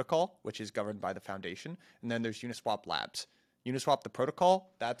the protocol, which is governed by the foundation, and then there's Uniswap Labs. Uniswap, the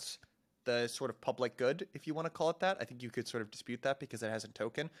protocol, that's the sort of public good, if you want to call it that. I think you could sort of dispute that because it has a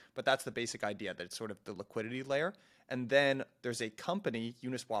token, but that's the basic idea, that it's sort of the liquidity layer. And then there's a company,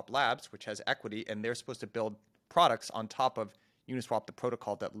 Uniswap Labs, which has equity, and they're supposed to build products on top of Uniswap, the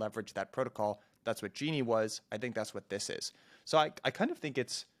protocol, that leverage that protocol. That's what Genie was. I think that's what this is. So I kind of think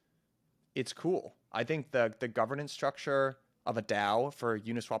it's cool. I think the governance structure of a DAO for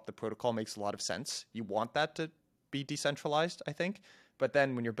Uniswap, the protocol, makes a lot of sense. You want that to be decentralized, I think. But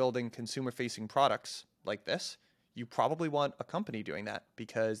then when you're building consumer-facing products like this, you probably want a company doing that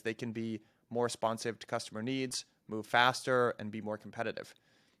because they can be more responsive to customer needs, move faster, and be more competitive.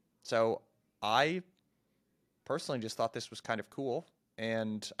 So I personally just thought this was kind of cool,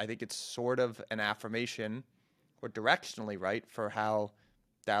 and I think it's sort of an affirmation or directionally right for how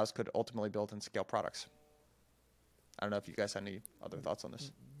DAOs could ultimately build and scale products. I don't know if you guys have any other thoughts on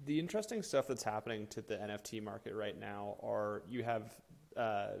this. The interesting stuff that's happening to the NFT market right now are you have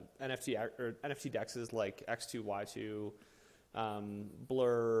NFT dexes like X2Y2,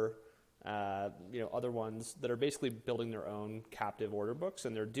 Blur, other ones that are basically building their own captive order books,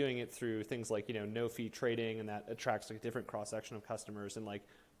 and they're doing it through things like no fee trading, and that attracts like a different cross section of customers, and like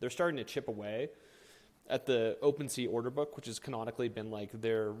they're starting to chip away at the OpenSea order book, which has canonically been like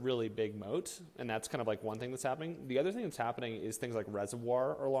their really big moat. And that's kind of like one thing that's happening. The other thing that's happening is things like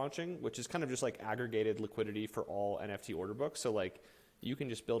Reservoir are launching, which is kind of just like aggregated liquidity for all NFT order books. So like you can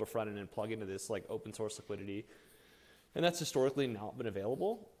just build a front end and plug into this like open source liquidity. And that's historically not been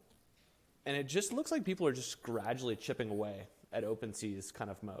available. And it just looks like people are just gradually chipping away at OpenSea's kind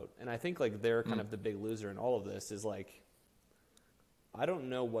of moat. And I think like they're kind of the big loser in all of this is like, I don't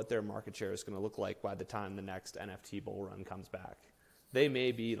know what their market share is going to look like by the time the next NFT bull run comes back. They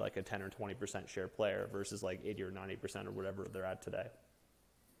may be like a 10 or 20% share player versus like 80 or 90% or whatever they're at today.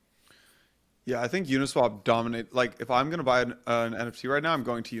 Yeah, I think Uniswap dominate. Like, if I'm going to buy an NFT right now, I'm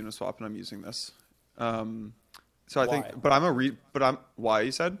going to Uniswap and I'm using this. So I think, but I'm why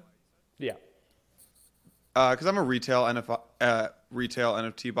you said? Yeah. Because I'm a retail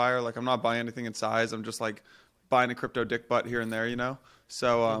NFT buyer. Like, I'm not buying anything in size. I'm just like buying a crypto dick butt here and there,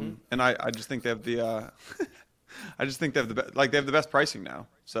 So, and I just think they have the, I just think they have they have the best pricing now.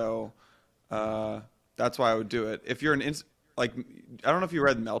 So, that's why I would do it. If you're I don't know if you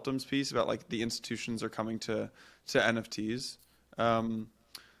read Meltem's piece about like the institutions are coming to NFTs. The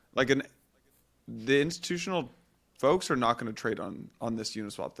institutional folks are not going to trade on this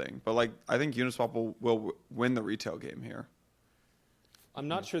Uniswap thing, but like I think Uniswap will win the retail game here. I'm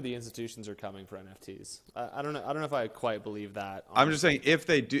not sure the institutions are coming for NFTs. I don't know if I quite believe that. I'm just saying if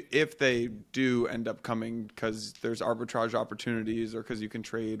they do end up coming because there's arbitrage opportunities or because you can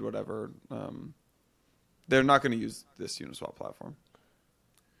trade whatever, they're not going to use this Uniswap platform.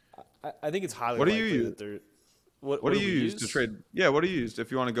 I think it's highly What do you likely use? that there. What What do do you we use to trade? Yeah, what do you use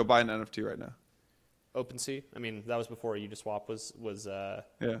if you want to go buy an NFT right now? OpenSea. I mean, that was before Uniswap was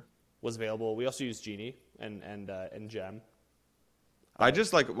Yeah. available. We also use Genie and Gem. I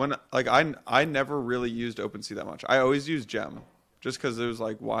just like when like I never really used OpenSea that much. I always used Gem, just because it was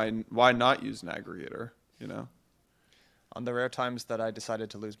like why not use an aggregator, you know? On the rare times that I decided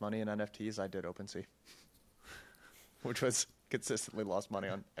to lose money in NFTs, I did OpenSea, which was consistently lost money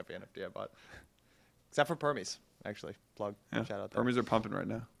on every NFT I bought, except for Permies. Actually, plug Yeah. shout out there. Hermes are pumping right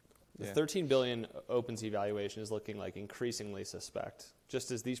now. The Yeah. 13 billion OpenSea valuation is looking like increasingly suspect.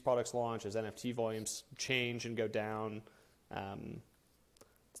 Just as these products launch, as NFT volumes change and go down,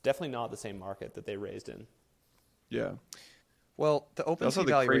 it's definitely not the same market that they raised in. Yeah. Well, the They also OpenSea have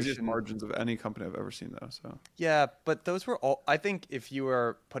the craziest valuation. margins of any company I've ever seen, though. So Yeah, but those were all. I think if you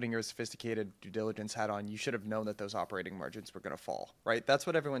were putting your sophisticated due diligence hat on, you should have known that those operating margins were going to fall, right? That's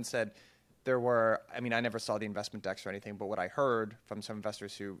what everyone said. There were. I mean, I never saw the investment decks or anything, but what I heard from some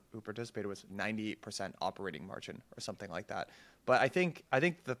investors who participated was 98% operating margin or something like that. But I think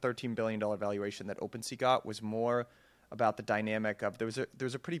the $13 billion valuation that OpenSea got was more about the dynamic of there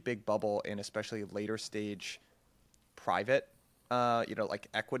was a pretty big bubble in especially later stage private, like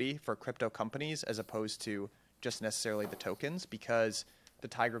equity for crypto companies as opposed to just necessarily the tokens, because the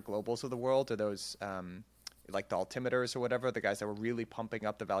Tiger Globals of the world, or those like the altimeters or whatever, the guys that were really pumping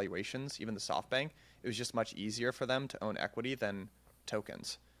up the valuations, even the SoftBank, it was just much easier for them to own equity than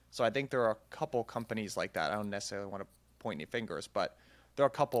tokens. So I think there are a couple companies like that. I don't necessarily want to point any fingers, but there are a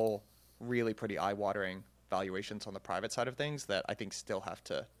couple really pretty eye-watering valuations on the private side of things that I think still have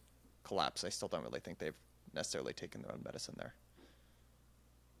to collapse. I still don't really think they've necessarily taken their own medicine there.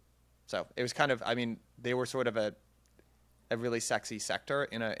 So it was kind of, I mean, they were sort of a really sexy sector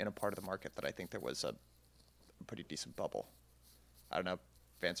in a part of the market that I think there was a pretty decent bubble. I don't know,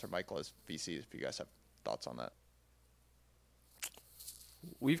 Vance or Michael as VCs, if you guys have thoughts on that.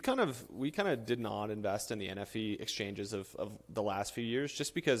 We kind of did not invest in the NFT exchanges of the last few years,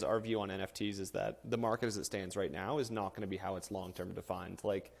 just because our view on NFTs is that the market as it stands right now is not going to be how it's long-term defined.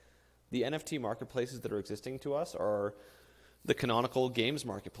 Like, the NFT marketplaces that are existing to us are the canonical games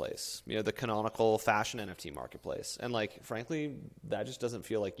marketplace, the canonical fashion NFT marketplace. And like, frankly, that just doesn't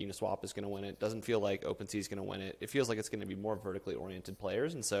feel like Uniswap is going to win it. Doesn't feel like OpenSea is going to win it. It feels like it's going to be more vertically oriented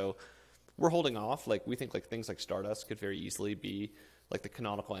players. And so we're holding off. Like, we think like things like Stardust could very easily be like the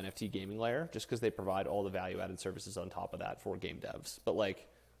canonical NFT gaming layer, just because they provide all the value added services on top of that for game devs. But like,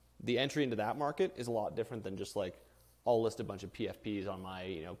 the entry into that market is a lot different than just like, I'll list a bunch of PFPs on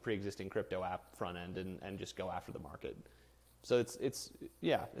my pre-existing crypto app front end and just go after the market. So it's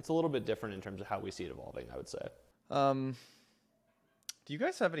a little bit different in terms of how we see it evolving, I would say. Do you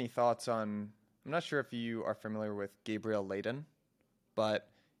guys have any thoughts on, I'm not sure if you are familiar with Gabriel Layden, but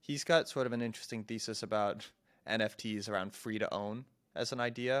he's got sort of an interesting thesis about NFTs around free to own as an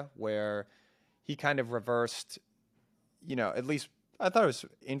idea, where he kind of reversed, at least I thought it was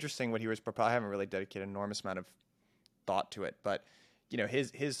interesting what he was proposing. I haven't really dedicated an enormous amount of thought to it, but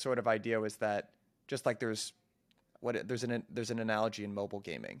his sort of idea was that just like there's an analogy in mobile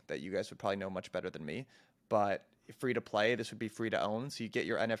gaming that you guys would probably know much better than me, but free to play, this would be free to own. So you get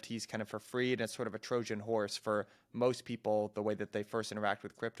your NFTs kind of for free, and it's sort of a Trojan horse for most people. The way that they first interact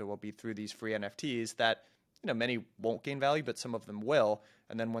with crypto will be through these free NFTs that, many won't gain value, but some of them will.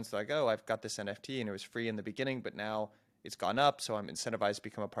 And then once they're like, oh, I've got this NFT and it was free in the beginning, but now it's gone up, so I'm incentivized to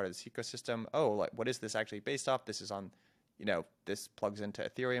become a part of this ecosystem. Oh, like, what is this actually based off? This is on, this plugs into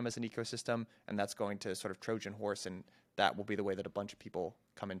Ethereum as an ecosystem, and that's going to sort of Trojan horse, and that will be the way that a bunch of people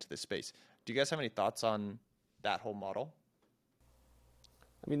come into this space. Do you guys have any thoughts on that whole model?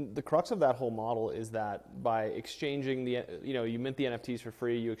 I mean, the crux of that whole model is that by exchanging you mint the NFTs for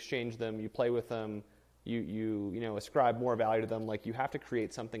free, you exchange them, you play with them, you ascribe more value to them. Like, you have to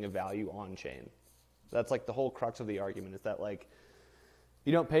create something of value on chain. That's like the whole crux of the argument, is that like,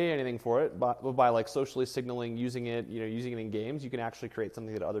 you don't pay anything for it, but by like socially signaling, using it in games, you can actually create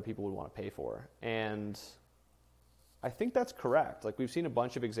something that other people would want to pay for. And I think that's correct. Like, we've seen a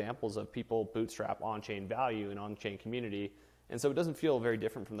bunch of examples of people bootstrap on-chain value and on-chain community. And so it doesn't feel very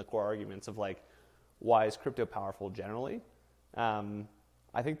different from the core arguments of like, why is crypto powerful generally?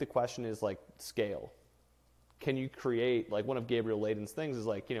 I think the question is like scale. Can you create, like, one of Gabriel Layden's things is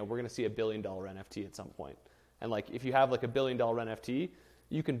like, we're going to see $1 billion NFT at some point. And like, if you have like $1 billion NFT,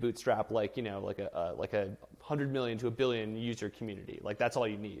 you can bootstrap like a 100 million to 1 billion user community. Like, that's all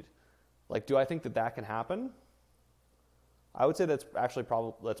you need. Like, do I think that can happen? I would say that's actually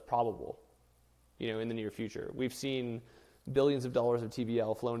probable, in the near future. We've seen billions of dollars of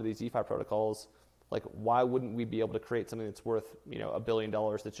TVL flow into these DeFi protocols like, why wouldn't we be able to create something that's worth, $1 billion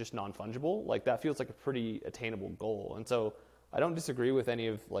that's just non-fungible? Like, that feels like a pretty attainable goal. And so I don't disagree with any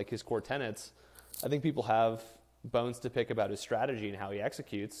of like his core tenets. I think people have bones to pick about his strategy and how he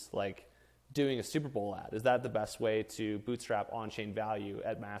executes. Like, doing a Super Bowl ad, is that the best way to bootstrap on-chain value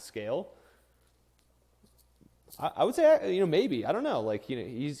at mass scale? I would say, maybe. I don't know. Like,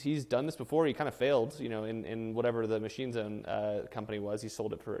 he's done this before. He kind of failed, in whatever the Machine Zone company was. He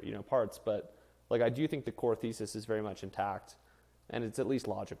sold it for, parts. But, like, I do think the core thesis is very much intact, and it's at least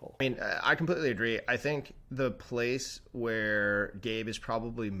logical. I mean, I completely agree. I think the place where Gabe is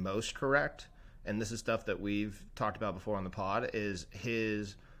probably most correct, and this is stuff that we've talked about before on the pod, is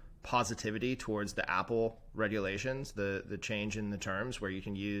his positivity towards the Apple regulations, the change in the terms where you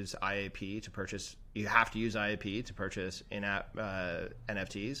can use IAP to purchase, you have to use IAP to purchase in-app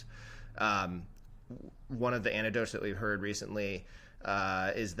NFTs. One of the anecdotes that we've heard recently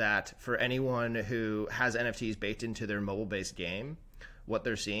is that for anyone who has NFTs baked into their mobile-based game, what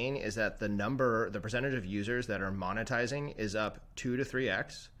they're seeing is that the percentage of users that are monetizing is up 2 to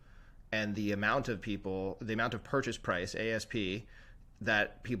 3x, and the amount of purchase price, ASP,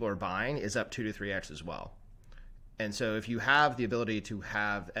 that people are buying is up 2 to 3x as well. And so if you have the ability to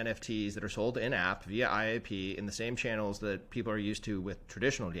have NFTs that are sold in-app via IAP in the same channels that people are used to with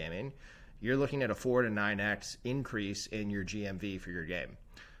traditional gaming, you're looking at a 4 to 9x increase in your GMV for your game.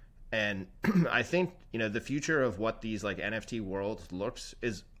 And I think, the future of what these like NFT worlds looks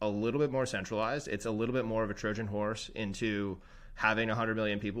is a little bit more centralized. It's a little bit more of a Trojan horse into having 100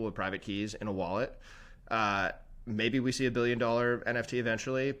 million people with private keys in a wallet. Maybe we see $1 billion NFT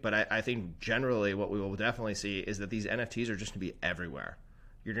eventually, but I think generally what we will definitely see is that these NFTs are just going to be everywhere.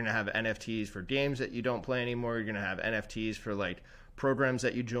 You're going to have NFTs for games that you don't play anymore. You're going to have NFTs for like programs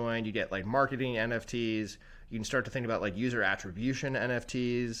that you join. You get like marketing NFTs. You can start to think about like user attribution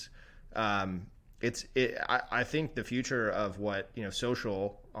NFTs. I think the future of what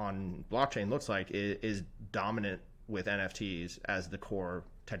social on blockchain looks like is dominant with NFTs as the core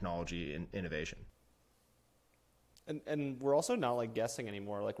technology and innovation. And we're also not like guessing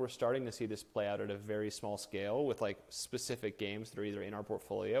anymore. Like, we're starting to see this play out at a very small scale with like specific games that are either in our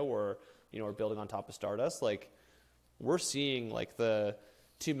portfolio or are building on top of Stardust. Like, we're seeing like the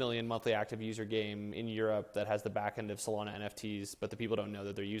 2 million monthly active user game in Europe that has the back end of Solana NFTs, but the people don't know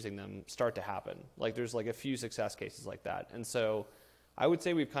that they're using them, start to happen. Like, there's like a few success cases like that. And so I would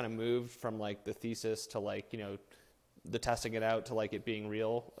say we've kind of moved from like the thesis to like, the testing it out to like it being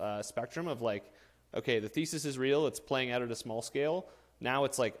real spectrum of like, okay, the thesis is real, it's playing out at a small scale. Now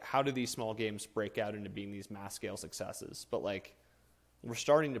it's like, how do these small games break out into being these mass scale successes? But like, we're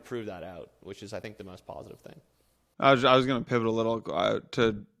starting to prove that out, which is, I think, the most positive thing. I was going to pivot a little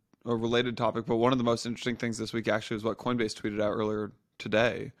to a related topic, but one of the most interesting things this week actually was what Coinbase tweeted out earlier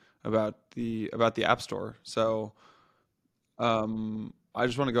today about the App Store. So I want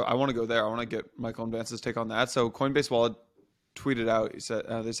to go there. I want to get Michael and Vance's take on that. So Coinbase Wallet tweeted out,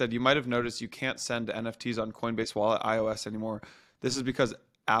 they said, you might have noticed you can't send NFTs on Coinbase Wallet iOS anymore. This is because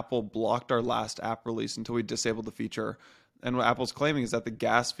Apple blocked our last app release until we disabled the feature. And what Apple's claiming is that the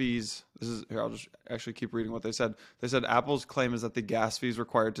gas fees, I'll just actually keep reading what they said. They said Apple's claim is that the gas fees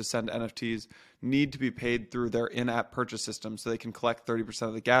required to send NFTs need to be paid through their in-app purchase system so they can collect 30%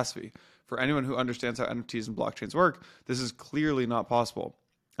 of the gas fee. For anyone who understands how NFTs and blockchains work, this is clearly not possible.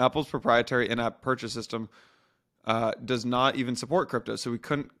 Apple's proprietary in-app purchase system does not even support crypto, so we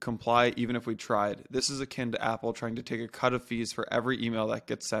couldn't comply even if we tried. This is akin to Apple trying to take a cut of fees for every email that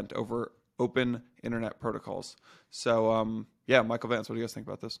gets sent over open internet protocols. So, Michael Vance, what do you guys think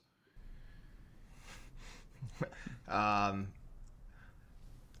about this? Well,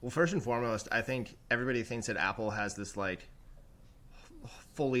 first and foremost, I think everybody thinks that Apple has this like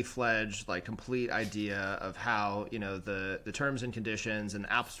fully fledged, like complete idea of how the terms and conditions and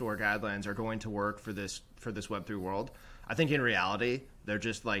App Store guidelines are going to work for this Web3 world. I think in reality, they're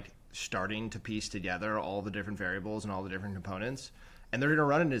just like starting to piece together all the different variables and all the different components. And they're going to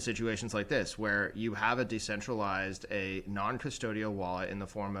run into situations like this, where you have a decentralized, a non-custodial wallet in the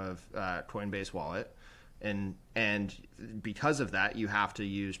form of Coinbase Wallet. And because of that, you have to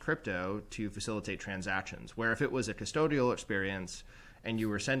use crypto to facilitate transactions. Where if it was a custodial experience and you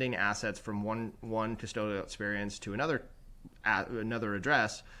were sending assets from one custodial experience to another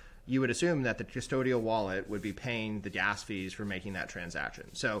address, you would assume that the custodial wallet would be paying the gas fees for making that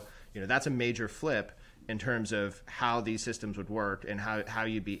transaction. So, that's a major flip in terms of how these systems would work and how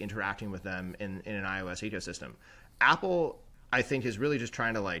you'd be interacting with them in an iOS ecosystem. Apple, I think, is really just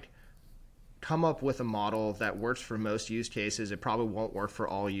trying to like come up with a model that works for most use cases. It probably won't work for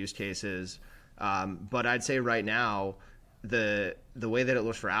all use cases. But I'd say right now, the way that it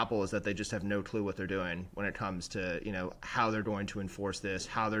looks for Apple is that they just have no clue what they're doing when it comes to, you know, how they're going to enforce this,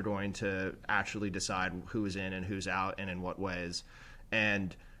 how they're going to actually decide who's in and who's out and in what ways.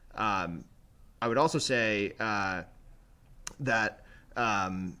 And I would also say that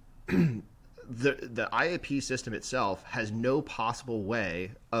the IAP system itself has no possible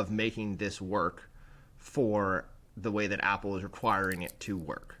way of making this work for the way that Apple is requiring it to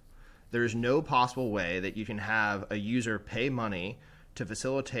work. There's no possible way that you can have a user pay money to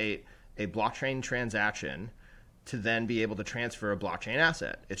facilitate a blockchain transaction to then be able to transfer a blockchain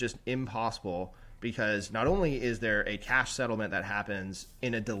asset. It's just impossible, because not only is there a cash settlement that happens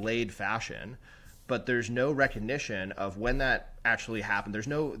in a delayed fashion, but there's no recognition of when that actually happened. There's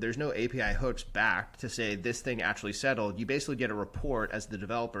no API hooks back to say this thing actually settled. You basically get a report as the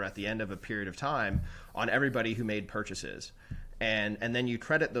developer at the end of a period of time on everybody who made purchases. And then you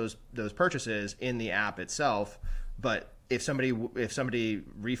credit those purchases in the app itself. But if somebody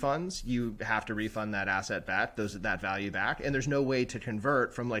refunds, you have to refund that asset back, that value back. And there's no way to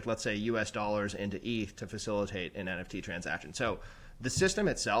convert from, like, let's say US dollars into ETH to facilitate an NFT transaction. So the system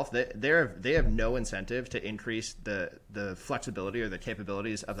itself, they have no incentive to increase the flexibility or the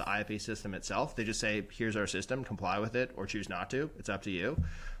capabilities of the IAP system itself. They just say, here's our system, comply with it or choose not to. It's up to you.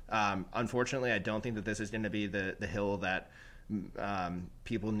 Unfortunately, I don't think that this is going to be the hill that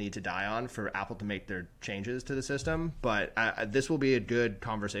people need to die on for Apple to make their changes to the system. But this will be a good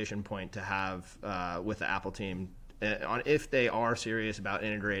conversation point to have with the Apple team on if they are serious about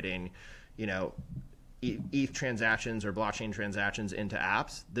integrating, you know, ETH transactions or blockchain transactions into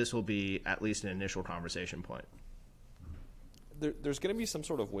apps. This will be at least an initial conversation point. There's going to be some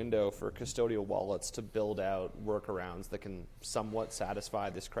sort of window for custodial wallets to build out workarounds that can somewhat satisfy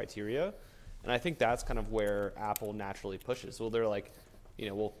this criteria. And I think that's kind of where Apple naturally pushes. Well, they're like, you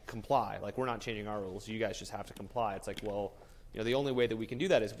know, we'll comply. Like, we're not changing our rules. You guys just have to comply. It's like, well, you know, the only way that we can do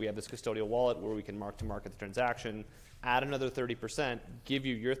that is if we have this custodial wallet where we can mark to market the transaction, add another 30%, give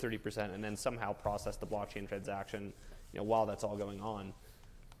you your 30%, and then somehow process the blockchain transaction, you know, while that's all going on.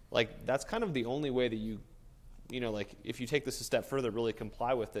 Like, that's kind of the only way that you know, like, if you take this a step further, really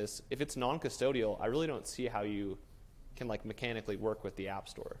comply with this. If it's non-custodial, I really don't see how you can, like, mechanically work with the App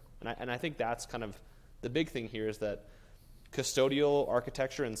Store. And I think that's kind of the big thing here, is that custodial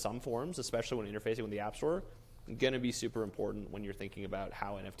architecture in some forms, especially when interfacing with the App Store, is going to be super important when you're thinking about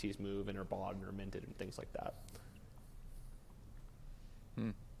how NFTs move and are bought and are minted and things like that.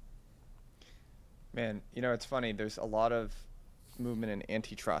 Man, you know, it's funny. There's a lot of movement in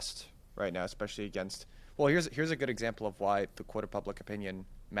antitrust right now, especially against. Well, here's a good example of why the court of public opinion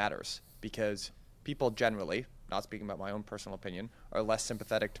matters, because people generally, not speaking about my own personal opinion, are less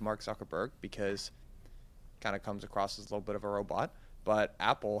sympathetic to Mark Zuckerberg because kind of comes across as a little bit of a robot. But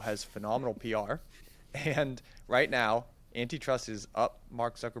Apple has phenomenal PR, and right now antitrust is up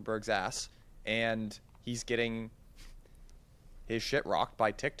Mark Zuckerberg's ass, and he's getting his shit rocked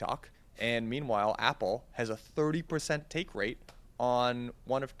by TikTok. And meanwhile, Apple has a 30% take rate on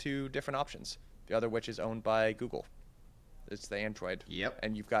one of two different options, the other which is owned by Google. It's the Android. Yep.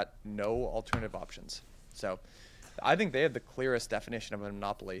 And you've got no alternative options. So I think they have the clearest definition of a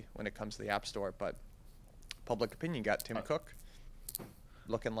monopoly when it comes to the App Store. But public opinion got Tim Cook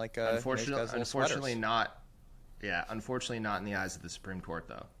looking like a unfortunately not. Yeah, unfortunately not in the eyes of the Supreme Court,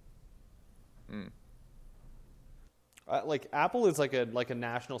 though. Like, Apple is like a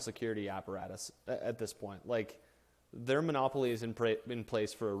national security apparatus at this point. Like, their monopoly is in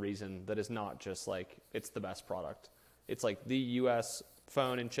place for a reason that is not just like it's the best product. It's like the U.S.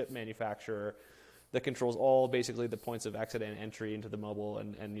 phone and chip manufacturer that controls all basically the points of exit and entry into the mobile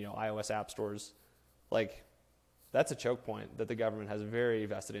and you know, iOS app stores. Like, that's a choke point that the government has a very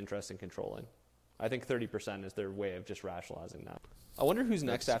vested interest in controlling. I think 30% is their way of just rationalizing that. I wonder who's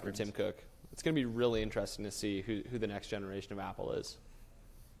next after Tim Cook. It's going to be really interesting to see who the next generation of Apple is.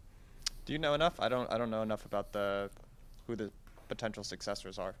 Do you know enough? I don't know enough about who the potential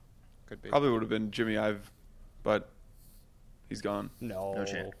successors are. Could be. Probably would have been Jimmy Ive, but he's gone. No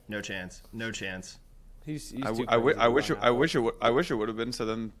chance. He's I wish it would have been, so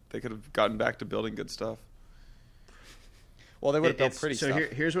then they could have gotten back to building good stuff. Well, they would have built pretty stuff. So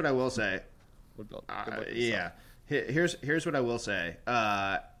here's what I will say. Here's what I will say.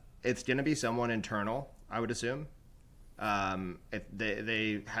 It's going to be someone internal, I would assume. If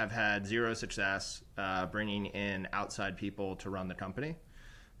they have had zero success bringing in outside people to run the company.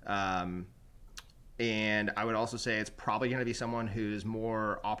 And I would also say it's probably going to be someone who's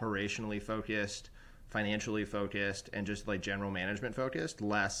more operationally focused, financially focused, and just like general management focused,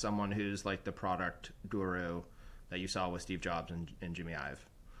 less someone who's like the product guru that you saw with Steve Jobs and Jimmy Ive.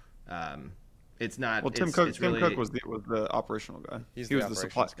 It's not. Well, It's Tim really, Cook was the operational guy. He's He the was the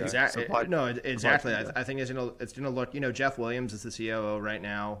supply. operations guy. Exactly. No, exactly. Supply chain guy. I think it's gonna look. Jeff Williams is the COO right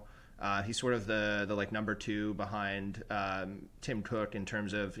now. He's sort of the like number two behind Tim Cook in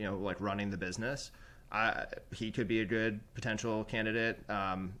terms of like running the business. He could be a good potential candidate.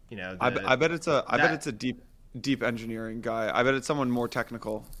 I bet it's a deep engineering guy. I bet it's someone more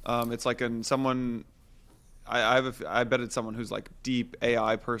technical. It's like someone. I bet it's someone who's like deep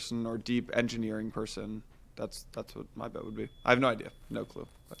AI person or deep engineering person. That's what my bet would be. I have no idea, no clue.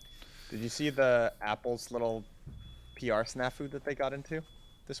 But. Did you see the Apple's little PR snafu that they got into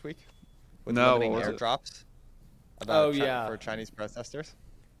this week with limiting airdrops for Chinese protesters?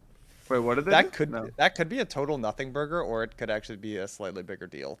 Wait, what did they that could be a total nothing burger, or it could actually be a slightly bigger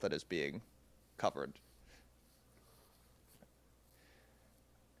deal that is being covered.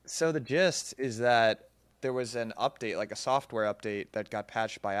 So the gist is that there was an update, like a software update that got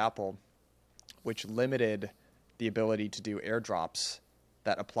patched by Apple, which limited the ability to do airdrops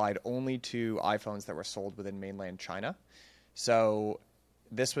that applied only to iPhones that were sold within mainland China. So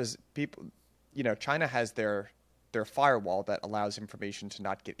this was China has their firewall that allows information to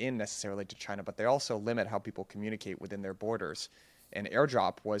not get in necessarily to China, but they also limit how people communicate within their borders. And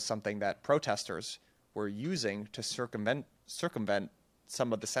airdrop was something that protesters were using to circumvent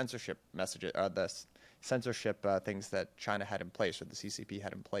some of the censorship messages, things that China had in place or the CCP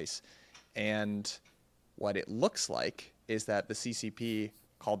had in place. And what it looks like is that the CCP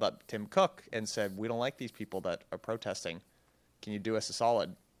called up Tim Cook and said, "We don't like these people that are protesting. Can you do us a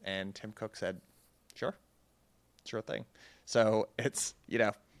solid?" And Tim Cook said, "Sure thing." So it's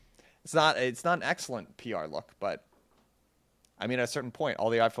not an excellent PR look, but I mean, at a certain point, all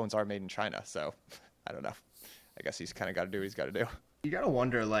the iPhones are made in China. So I don't know. I guess he's kind of got to do what he's got to do. You got to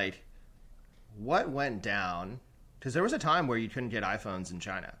wonder, like, what went down? Because there was a time where you couldn't get iPhones in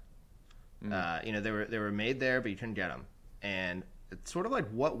China. They were made there, but you couldn't get them. And it's sort of like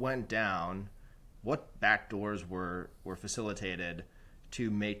what went down, what backdoors were facilitated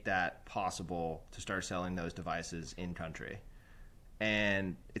to make that possible to start selling those devices in country.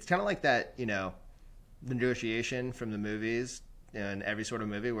 And it's kind of like that, negotiation from the movies in every sort of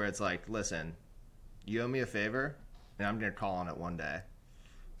movie where it's like, listen, you owe me a favor, and I'm going to call on it one day.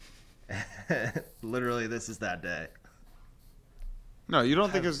 Literally, this is that day. No, you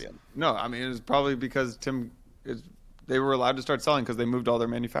don't think it's... No, I mean, it's probably because they were allowed to start selling because they moved all their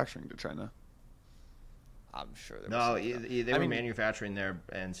manufacturing to China. I'm sure there was... No, they were manufacturing there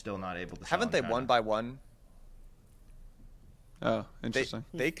and still not able to sell. Haven't they one by one? Oh, interesting.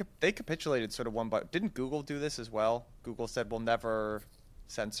 They capitulated sort of one by... Didn't Google do this as well? Google said, we'll never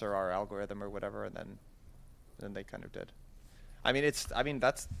censor our algorithm or whatever, and then they kind of did.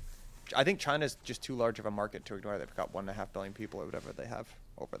 I think China's just too large of a market to ignore. They've got 1.5 billion people or whatever they have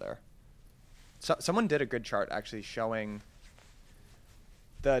over there. So someone did a good chart actually showing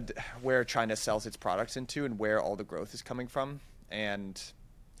where China sells its products into and where all the growth is coming from. And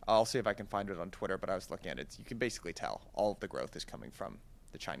I'll see if I can find it on Twitter, but I was looking at it. You can basically tell all of the growth is coming from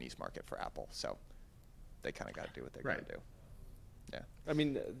the Chinese market for Apple. So they kind of got to do what they're going to do. Yeah. I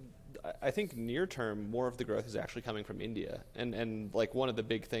mean, I think near term, more of the growth is actually coming from India. And like one of the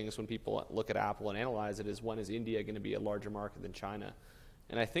big things when people look at Apple and analyze it is, when is India going to be a larger market than China?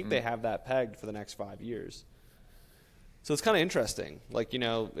 And I think they have that pegged for the next 5 years. So it's kind of interesting. Like,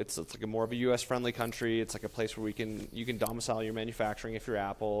 it's like a more of a U.S. friendly country. It's like a place where you can domicile your manufacturing if you're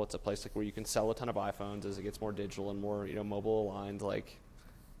Apple. It's a place like where you can sell a ton of iPhones as it gets more digital and more, mobile aligned. Like,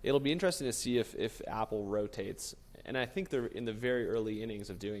 it'll be interesting to see if Apple rotates. And I think they're in the very early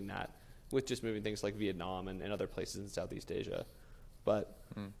innings of doing that with just moving things like Vietnam and other places in Southeast Asia. But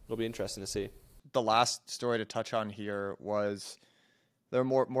it'll be interesting to see. The last story to touch on here was there are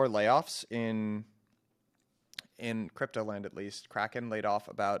more layoffs in crypto land, at least. Kraken laid off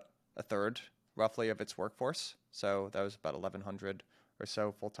about a third, roughly, of its workforce. So that was about 1,100 or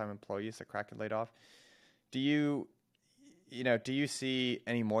so full-time employees that Kraken laid off. Do you see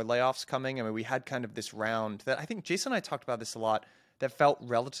any more layoffs coming? I mean, we had kind of this round that I think Jason and I talked about this a lot that felt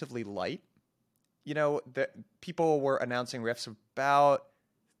relatively light. That people were announcing riffs of about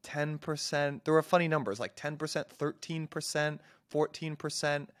 10%. There were funny numbers like 10%, 13%,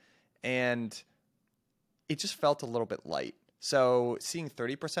 14%, and it just felt a little bit light. So seeing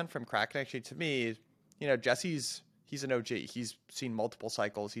 30% from Kraken, actually, to me, Jesse's he's an OG. He's seen multiple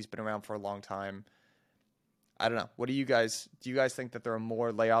cycles. He's been around for a long time. I don't know. Do you guys think that there are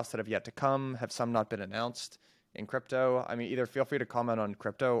more layoffs that have yet to come? Have some not been announced in crypto? I mean, either feel free to comment on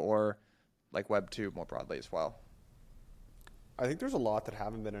crypto or like Web 2 more broadly as well. I think there's a lot that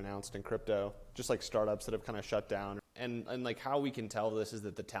haven't been announced in crypto, just like startups that have kind of shut down. And like how we can tell this is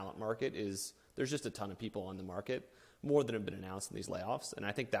that the talent market is, there's just a ton of people on the market, more than have been announced in these layoffs. And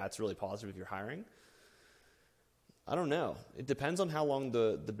I think that's really positive if you're hiring. I don't know. It depends on how long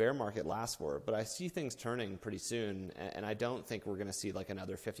the bear market lasts for, but I see things turning pretty soon, and I don't think we're going to see like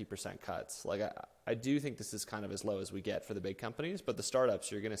another 50% cuts. Like I do think this is kind of as low as we get for the big companies, but the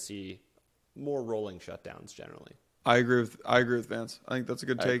startups, you're going to see more rolling shutdowns generally. I agree with Vance. I think that's a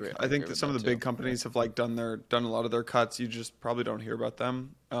good take. I think that some of the big companies have like done a lot of their cuts. You just probably don't hear about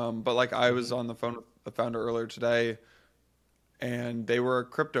them. But like I was on the phone with the founder earlier today, and they were a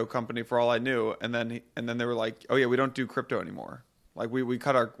crypto company for all I knew. And then they were like, "Oh yeah, we don't do crypto anymore. Like we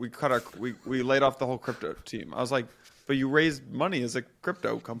laid off the whole crypto team." I was like, "But you raised money as a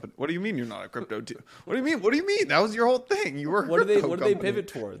crypto company. What do you mean you're not a crypto team? What do you mean? What do you mean? That was your whole thing. You were a What crypto did they pivot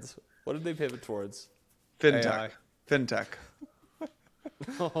towards? What did they pivot towards? Fintech. AI. Fintech.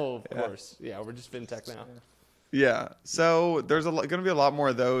 Oh, of course. Yeah, we're just fintech now. Yeah. So there's going to be a lot more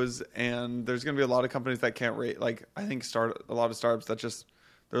of those, and there's going to be a lot of companies that can't rate. Like I think a lot of startups that just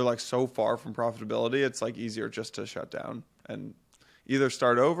they're like so far from profitability. It's like easier just to shut down and either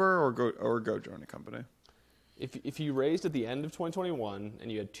start over or go join a company. If you raised at the end of 2021 and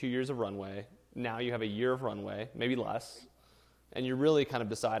you had 2 years of runway, now you have a year of runway, maybe less, and you're really kind of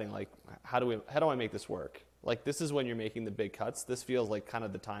deciding like how do I make this work? Like this is when you're making the big cuts. This feels like kind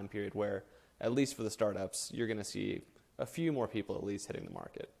of the time period where, at least for the startups, you're going to see a few more people at least hitting the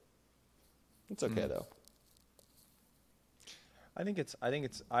market. It's okay though. I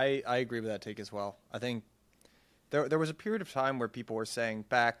agree with that take as well. I think there was a period of time where people were saying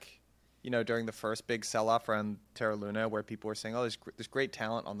back, during the first big sell-off around Terra Luna, where people were saying, "Oh, there's great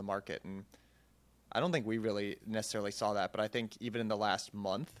talent on the market," and I don't think we really necessarily saw that. But I think even in the last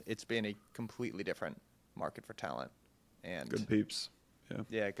month, it's been a completely different market for talent. And good peeps.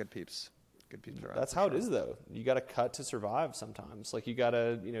 Yeah, good peeps. Good peeps around. That's how it is though. You got to cut to survive sometimes. Like you got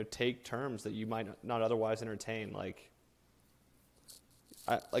to, take terms that you might not otherwise entertain.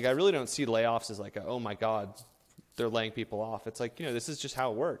 I really don't see layoffs as like, oh my God, they're laying people off. It's like, this is just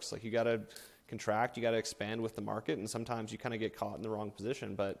how it works. Like you got to contract, you got to expand with the market, and sometimes you kind of get caught in the wrong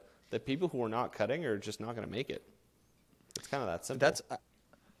position. But the people who are not cutting are just not going to make it. It's kind of that simple.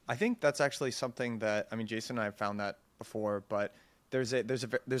 I think that's actually something that, Jason and I have found that before, but there's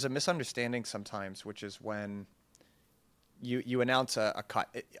a misunderstanding sometimes, which is when you announce a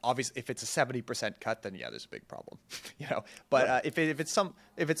cut. Obviously, if it's a 70% cut, then yeah, there's a big problem, But if it's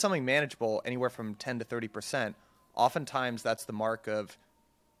something manageable, anywhere from 10 to 30%, oftentimes that's the mark of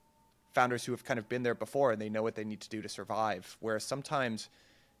founders who have kind of been there before and they know what they need to do to survive. Whereas sometimes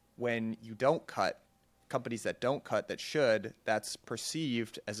when you don't cut, companies that don't cut that should, that's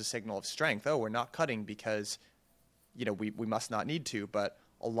perceived as a signal of strength. Oh, we're not cutting because we must not need to. But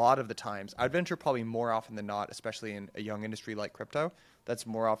a lot of the times, I'd venture probably more often than not, especially in a young industry like crypto, that's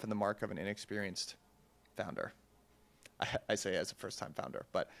more often the mark of an inexperienced founder. I say as a first-time founder,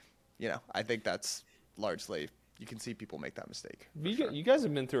 but I think that's largely, you can see people make that mistake. You guys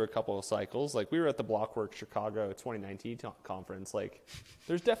have been through a couple of cycles. Like we were at the Blockworks Chicago 2019 conference. Like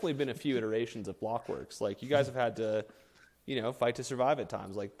there's definitely been a few iterations of Blockworks. Like you guys have had to, fight to survive at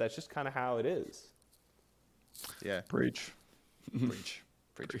times. Like that's just kind of how it is. Yeah. Preach, baby.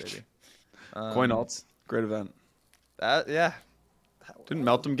 Coin alts, great event. Yeah. Didn't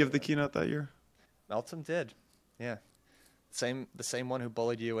Meltem give the keynote that year? Meltem did. Yeah. The same one who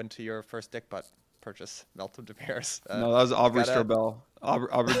bullied you into your first dick butt purchase, Meltem DeMears. No, that was Aubrey Strobel.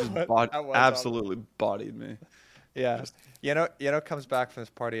 Aubrey just absolutely bodied me. Yeah. Comes back from this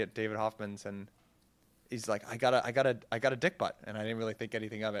party at David Hoffman's and he's like, I got a dick butt, and I didn't really think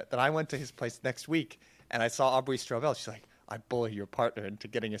anything of it. Then I went to his place next week and I saw Aubrey Strobel. She's like, I bullied your partner into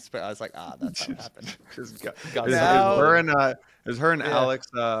getting a spit. I was like, that's how it happened. It was her and Alex,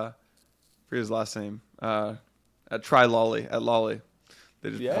 for his last name, at Lolly. They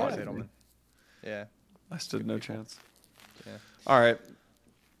just bodied me. Yeah. I stood no chance. Yeah. All right.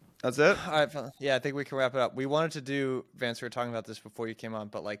 That's it? All right. Yeah, I think we can wrap it up. We wanted to do, Vance, we were talking about this before you came on,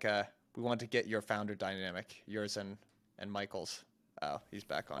 but we wanted to get your founder dynamic, yours and Michael's. Oh, he's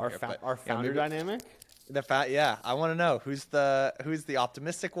back on here. Our founder dynamic? I want to know who's the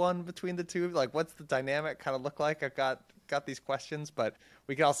optimistic one between the two. Like, what's the dynamic kind of look like? I've got these questions, but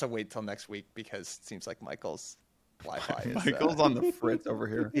we can also wait till next week because it seems like Michael's Wi-Fi is. Michael's on the fritz over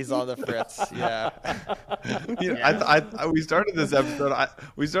here. He's on the fritz. Yeah. We started this episode.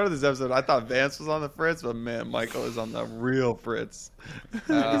 I thought Vance was on the fritz, but man, Michael is on the real fritz.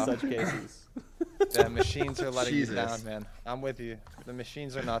 In such cases. The machines are letting you down, man. I'm with you. The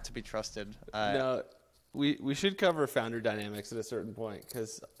machines are not to be trusted. No, We should cover founder dynamics at a certain point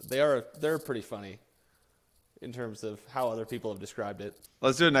because they're pretty funny in terms of how other people have described it.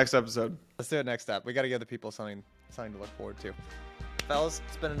 Let's do it next episode. Let's do it next up. We got to give the people something to look forward to. Fellas,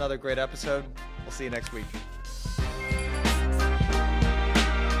 it's been another great episode. We'll see you next week.